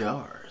with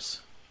cigars?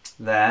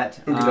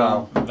 that.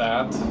 Ugadale.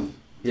 That.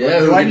 Yeah,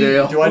 do I need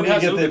Ugadale. to Who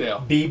has get the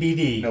Ugadale?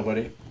 BBD.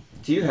 nobody?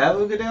 Do you have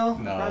Ugadale?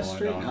 No, across the I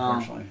street? don't. Oh.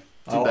 Unfortunately.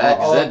 Too bad,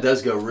 because that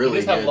does go really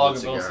just have good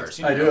with Lagavulin cigars.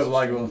 16. I do have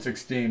Lagavulin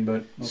 16,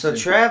 but we'll So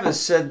see. Travis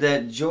said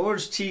that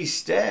George T.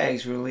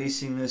 Stagg's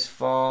releasing this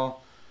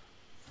fall.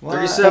 What?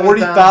 37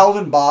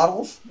 40,000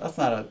 bottles? That's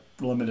not a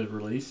limited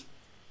release.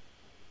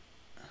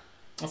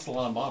 That's a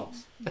lot of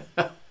bottles.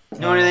 You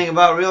know anything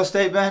about real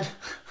estate, Ben?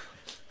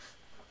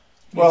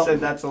 He Well- said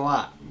that's a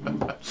lot.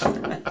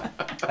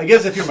 I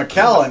guess if you're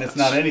McAllen, it's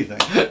not anything.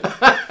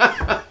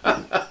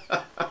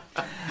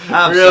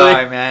 I'm Really?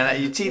 sorry,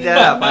 man. You teed that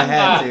up. I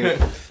had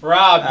to.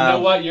 Rob, you know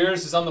what?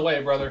 Yours is on the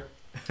way, brother.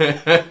 Good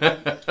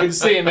to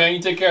see you, man. You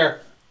take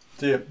care.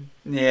 See ya.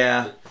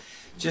 Yeah.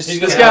 Just He's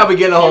This gonna- guy will be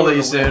getting a hold of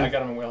you I soon.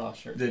 got him a wheelhouse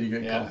shirt. Did you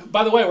get Yeah. called?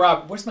 By the way,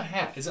 Rob, where's my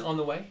hat? Is it on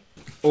the way?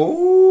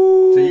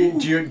 Ooh. So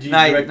do you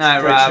night, direct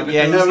Rob. ship it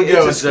Yeah, to Never us? it's go,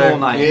 a school sir.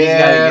 night. He's Yeah.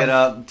 got to get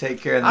up and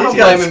take care of I the don't He's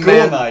got blame him, school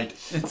man. night.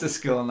 It's a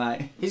school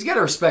night. He's got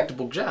a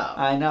respectable job.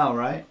 I know,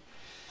 right?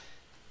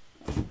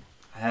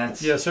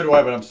 That's Yeah, so do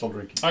I, but I'm still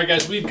drinking. All right,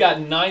 guys, we've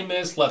got 9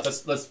 minutes left.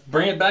 Let's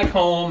bring it back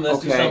home. Let's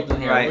do Okay, something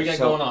here. right, What we got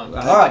so- going on?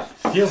 All right.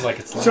 Feels like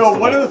it's So lasted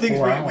one of the like things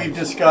 4 hours. we've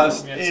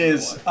discussed Yeah,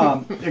 it's is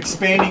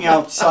expanding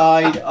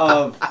outside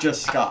of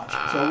just Scotch.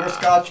 So we're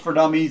Scotch for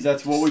Dummies.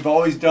 That's what we've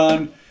always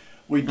done.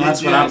 We did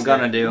That's what I'm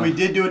gonna do. We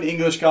did do an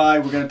English guy.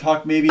 We're going to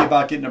talk maybe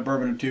about getting a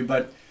bourbon or two,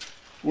 but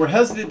we're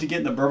hesitant to get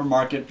in the bourbon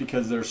market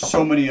because there's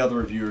so many other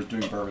reviewers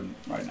doing bourbon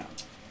right now.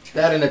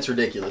 That and it's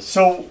ridiculous.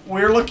 So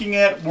we're looking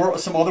at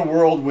some other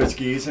world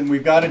whiskeys, and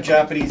we've got a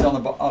Japanese on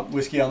the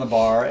whiskey on the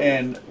bar.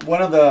 And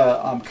one of the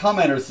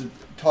commenters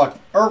talked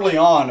early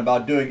on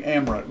about doing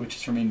Amrit, which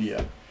is from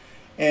India,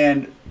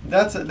 and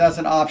that's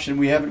an option.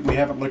 We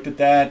haven't looked at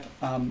that,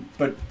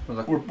 but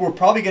we're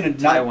probably going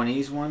to not.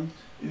 Taiwanese one.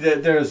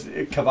 There's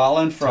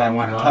Kavalan from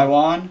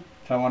Taiwan.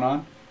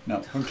 Taiwan.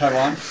 No, from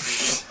Taiwan.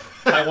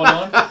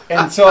 Taiwan on?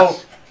 And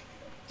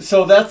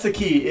so that's the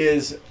key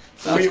is.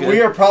 Sounds good. We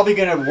are probably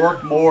going to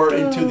work more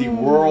into the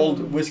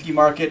world whiskey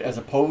market as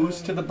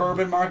opposed to the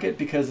bourbon market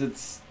because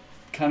it's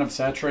kind of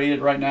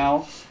saturated right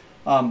now.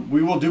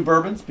 We will do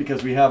bourbons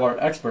because we have our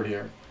expert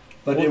here,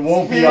 but it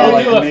won't be all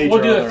like the major.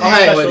 We'll do a other- few I'll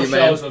hang with special you,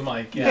 man. shows with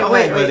Mike. Yeah. Yeah,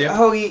 Wait, with you.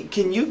 Hoagie,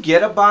 can you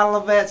get a bottle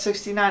of VAT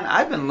 69?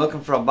 I've been looking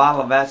for a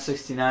bottle of VAT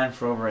 69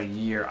 for over a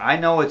year. I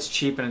know it's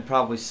cheap and it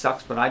probably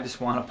sucks, but I just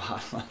want a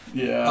bottle of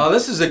it. Yeah. Oh,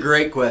 this is a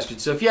great question.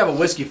 So if you have a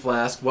whiskey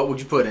flask, what would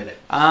you put in it?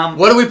 Um,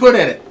 What do we put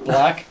in it?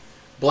 Black.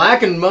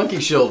 Black and monkey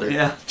shoulder.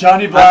 yeah.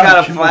 Johnny Black. I've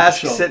got a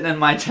flask sitting in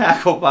my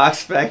tackle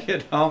box back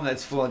at home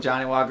that's full of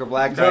Johnny Walker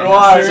Black. So do right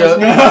I. So-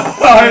 I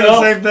had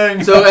the same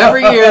thing. So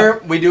every year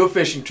we do a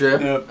fishing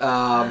trip. Yep.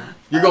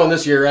 You're going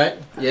this year, right?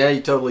 Yeah,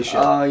 you totally should.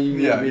 now. Oh, you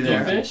Yeah, be you Do you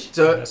there. fish?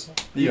 So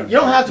you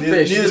don't have to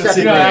fish. You Neither just have does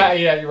to No, drink.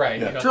 he. yeah, you're right.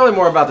 Yeah. You It's know. really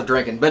more about the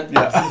drinking, but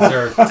Yeah. Is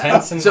there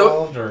tents So-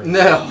 involved? Or?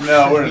 no,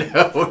 No, we're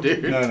no,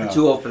 dude. no.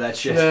 Too old for that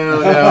shit.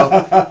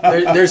 No.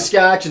 There's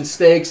scotch and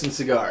steaks and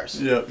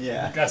cigars. Yep.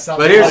 Yeah. Got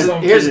something But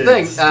awesome. here's the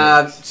thing.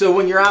 Yes. So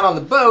when you're out on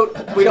the boat,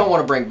 we don't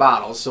want to bring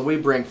bottles, so we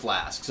bring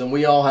flasks, and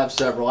we all have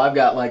several. I've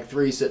got like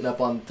 3 sitting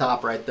up on the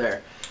top right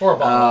there. Or a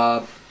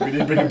bottle. We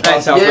did bring a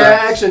That's bottle. how- Yeah,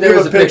 actually, there We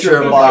was have a picture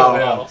of a Bottle.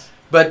 bottle. Bottles.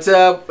 But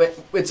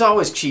it's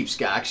always cheap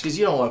scotch because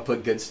you don't want to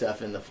put good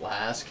stuff in the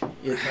flask.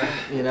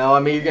 You know, I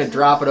mean, you're gonna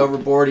drop it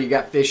overboard, or you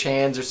got fish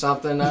hands or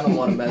something. I don't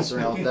want to mess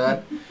around with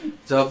that.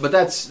 So, but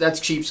that's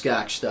cheap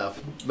scotch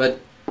stuff. But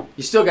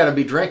you still got to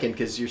be drinking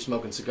because you're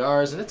smoking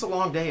cigars, and it's a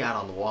long day out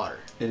on the water.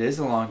 It is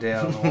a long day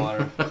out on the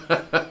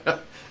water.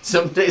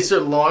 Some days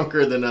are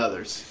longer than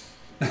others.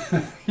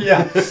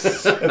 Yeah.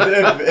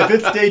 If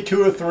it's day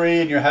 2 or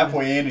 3 and you're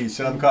halfway in and you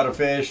still haven't caught a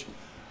fish,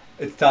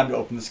 it's time to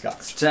open the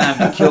scotch. Time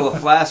to kill a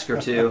flask or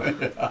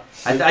two.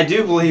 I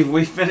do believe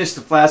we finished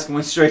the flask and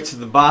went straight to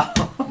the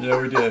bottle. Yeah,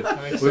 we did. I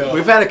think so.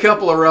 We've had a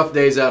couple of rough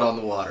days out on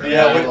the water.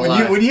 Yeah, I'm not when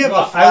gonna lie. you have a Well,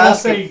 I will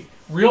flask, say,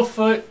 Real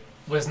Foot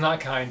was not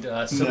kind to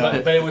us, so,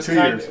 No, but it was 2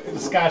 kind. years. The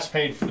Scotch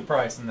paid for the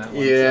price in that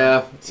one.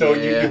 Yeah. so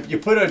yeah. you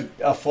put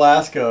a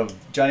flask of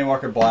Johnny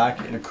Walker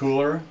Black in a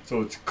cooler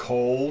so it's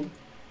cold,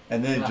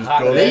 and then it just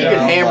Hot goes Then you down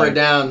can hammer like- it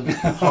down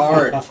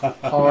hard,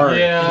 hard.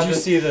 Yeah. Did you the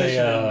see the, fish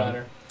didn't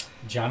matter.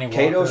 Johnny Walker.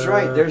 Kato's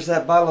right. There's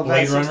that bottle of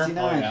Blade VAT Runner?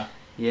 69. Oh yeah.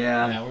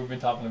 Yeah. Yeah, we've been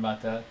talking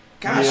about that.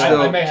 Gosh, Yeah.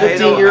 though, I may have- 15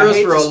 Kato, I euros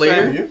hate for to a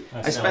spend- liter? You?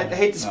 I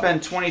hate to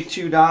spend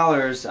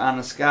 $22 on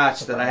a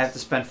scotch that I have to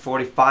spend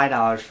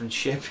 $45 from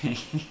shipping.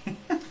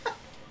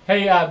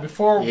 Hey,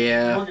 before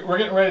Yeah. we're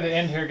getting ready to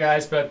end here,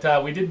 guys,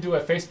 but we did do a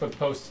Facebook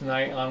post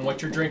tonight on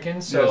what you're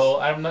drinking. So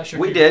I'm not sure.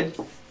 We if did.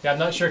 Yeah, I'm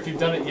not sure if you've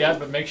done it yet,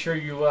 but make sure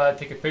you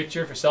take a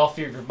picture of a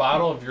selfie of your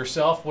bottle, of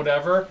yourself,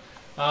 whatever.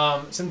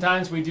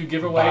 Sometimes we do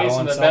giveaways Bottle in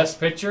and the self? best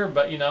picture,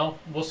 but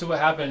we'll see what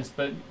happens.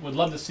 But would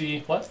love to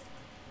see what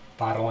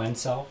Bottle and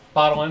self.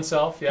 bottle and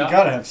self. Yeah. You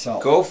gotta have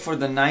salt. Go for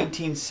the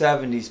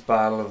 1970s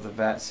bottle of the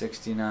VAT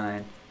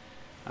 69.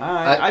 All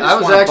right. I just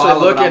was want a actually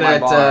bottle of it looking on my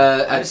bar. I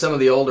at just- some of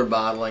the older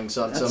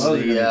bottlings on some Those of are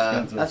gonna be the.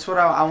 expensive. That's what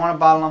I want a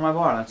bottle on my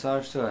bar. That's all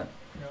there's to it.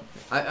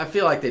 I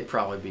feel like they'd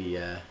probably be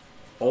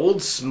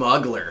Old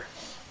Smuggler.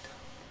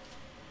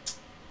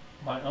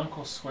 My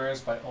uncle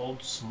swears by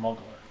Old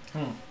Smuggler.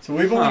 So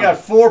we've only got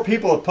 4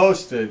 people have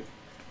posted.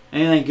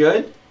 Anything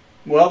good?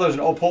 Well, there's an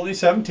Old Polteny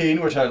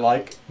 17, which I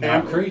like.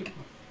 Knob Creek.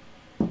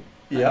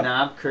 Yep.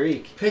 Knob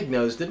Creek. Pig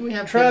nose. Didn't we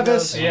have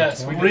Travis. Pig nose?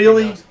 Yes, we did.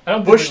 Really? I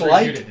don't Bush think we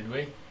Light? reviewed it, did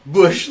we?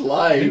 Bush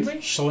Light. Did we?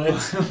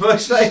 Schlitz.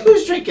 Bush Light.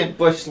 Who's drinking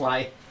Bush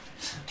Light?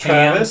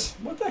 Travis.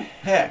 What the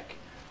heck?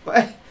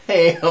 What?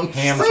 Ham.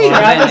 Ham Wait a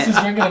Travis minute.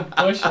 is drinking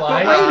a Bush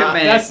Light. Wait a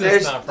minute. That's just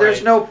There's, not there's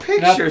right. no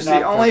pictures. Not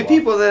the only Bush Light.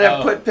 people that have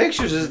Oh. put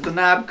pictures is the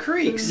Knob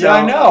Creek. So. Yeah,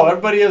 I know.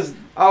 Everybody is.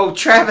 Oh,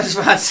 Travis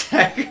Von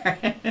Sacker.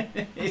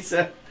 he's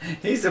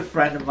a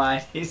friend of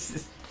mine.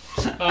 He's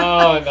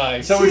Oh,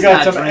 nice. So we He's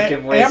got not some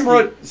drinking whiskey.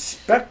 Amrut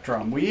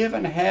Spectrum. We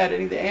haven't had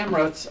any of the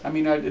Amruts. I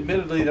mean,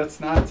 admittedly, that's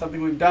not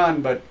something we've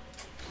done, but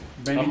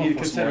maybe I'm need to gonna pour some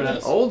consider more of that.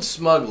 this. Old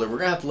Smuggler. We're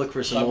gonna have to look for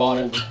I some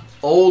bought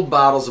old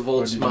bottles of Old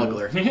What'd you do?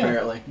 Smuggler.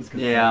 Apparently. It's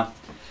good yeah. stuff.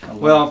 I love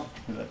Well,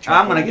 it. Is that I'm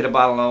chocolate? gonna get a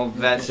bottle of Old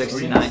Vet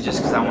 69 just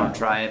because I want to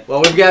try it.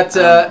 Well, we've got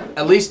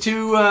at least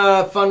 2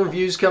 fun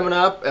reviews coming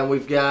up, and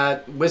we've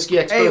got Whiskey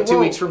Expo Hey, 2 whoa.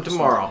 weeks from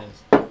tomorrow.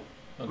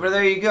 Well,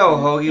 there you go,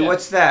 Hoagie. Yeah.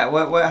 What's that?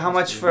 What? How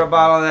much for a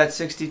bottle of that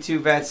 62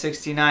 Vat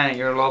 69 at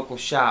your local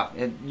shop?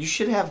 You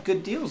should have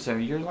good deals there.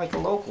 You're like a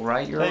local,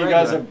 right? You're Hey, a you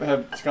guys regular.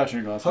 have Scotch in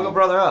your glass. Hook a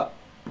brother up.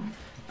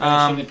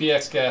 Finishing the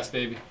PX gas,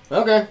 baby.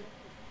 Okay.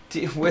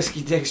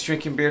 Whiskey Dick's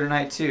drinking beer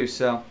tonight too.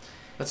 So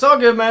That's all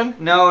good, man.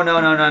 no, not.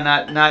 I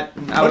Put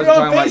wasn't it on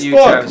talking about you,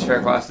 Facebook. Travis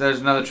Faircloth. There's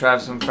another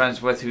Travis I'm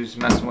friends with who's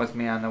messing with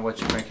me on the what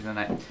you're drinking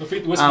tonight.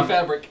 Whiskey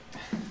Fabric.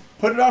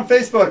 Put it on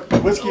Facebook.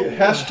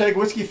 Hashtag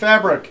Whiskey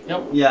Fabric.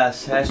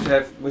 Yes,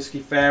 hashtag Whiskey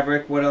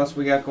Fabric. What else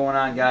we got going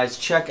on, guys?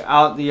 Check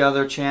out the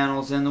other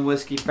channels in the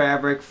Whiskey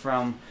Fabric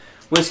from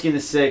Whiskey in the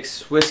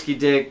Six, Whiskey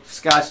Dick,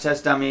 Scotch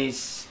Test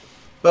Dummies,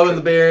 Bub in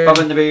the beard. Bub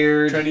in the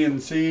Beard. Trinity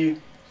and C.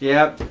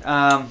 Yep.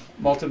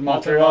 Malted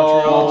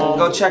Montreal.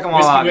 Go check them all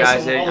Whiskey out,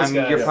 guys. Whistle, all those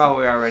You're guys.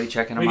 probably already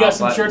checking them We out. got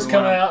some but shirts we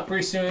coming wanna- out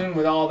pretty soon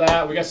with all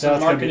that. We got some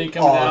That's gonna be marketing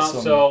coming awesome.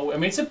 out. So, I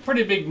mean, it's a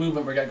pretty big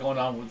movement we got going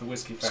on with the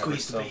Whiskey Fabric.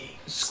 Squeeze the so. bee.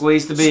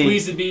 Squeeze the bee.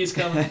 Squeeze the bees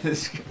coming.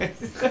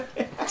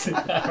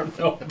 I don't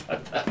know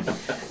about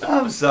that.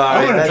 I'm sorry.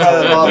 I'm gonna That's try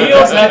that a- bottle.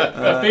 Wheels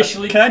have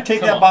officially. Can I take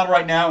come that on. bottle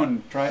right now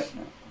and try it?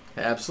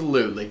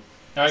 Absolutely.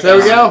 All right, So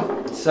there we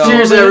guys. go. So,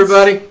 Cheers,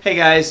 everybody. Hey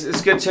guys,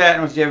 it's good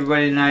chatting with you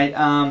everybody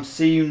tonight.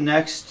 See you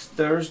next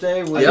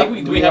Thursday. I think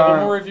we We have are- one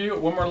more review,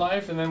 one more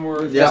live, and then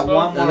we're Yeah, Expo? one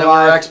more And then we're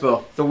live.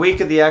 Expo. The week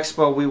of the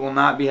Expo, we will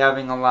not be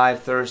having a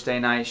live Thursday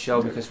night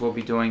show because we'll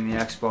be doing the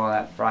Expo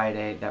that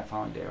Friday, that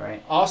following day,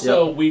 right?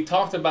 Also, we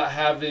talked about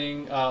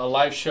having a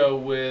live show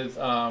with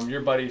your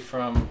buddy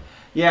from.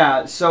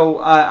 Yeah,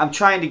 so I'm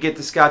trying to get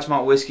the Scotch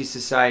Malt Whiskey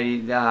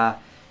Society.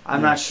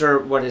 I'm not sure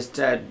what his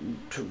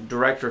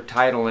director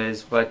title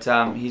is, but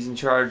he's in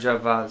charge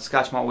of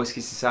Scotch Malt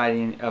Whiskey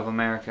Society of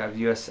America, of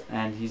U.S.,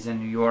 and he's in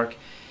New York.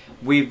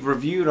 We've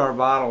reviewed our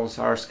bottles,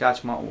 our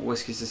Scotch Malt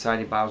Whiskey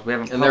Society bottles. We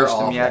haven't And they're published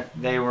them awful.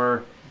 yet. They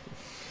were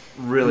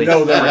really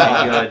No, they're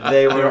freaking not. good.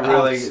 They were They're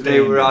really, they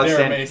were They're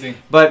outstanding. amazing.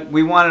 But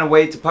we wanted to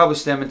wait to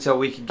publish them until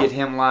we could get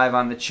him live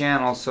on the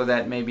channel so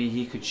that maybe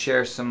he could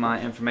share some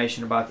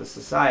information about the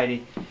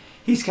society.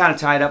 He's kind of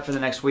tied up for the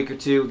next week or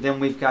two. Then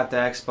we've got the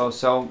Expo,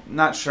 so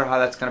not sure how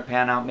that's going to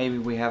pan out. Maybe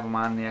we have him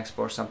on the Expo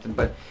or something,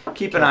 but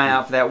keep an eye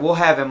out for that. We'll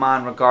have him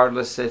on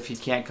regardless if he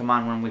can't come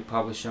on when we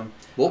publish him.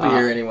 We'll be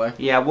here anyway.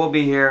 Yeah, we'll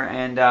be here,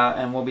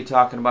 and we'll be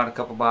talking about a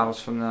couple bottles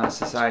from the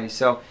society.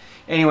 So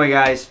anyway,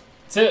 guys,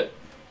 That's it.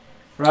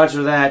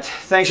 roger that.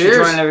 Thanks Cheers.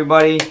 for joining,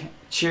 everybody.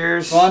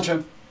 Cheers.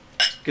 Launching.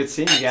 Good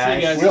seeing you See you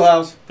guys. guys.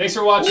 Wheelhouse. Thanks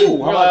for watching.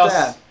 Ooh, how about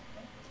that?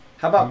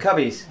 How about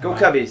Cubbies? Go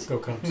Cubbies. Go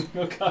Cubs.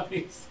 No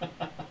copies.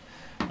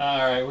 All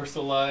right, we're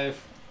still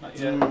live. Not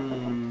yet.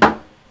 Mm,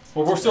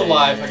 Well, we're still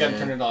live. I got to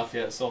turn it off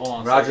yet, so hold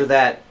on. a roger second.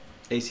 that,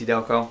 AC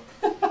Delco.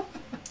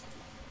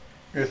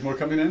 There's more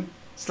coming in.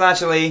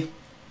 Slotchley.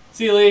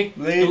 See you, Lee.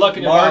 Lee, Good luck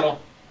in your Mark. bottle.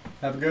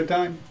 Have a good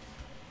time.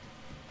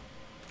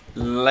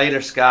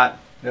 Later, Scott.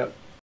 Yep.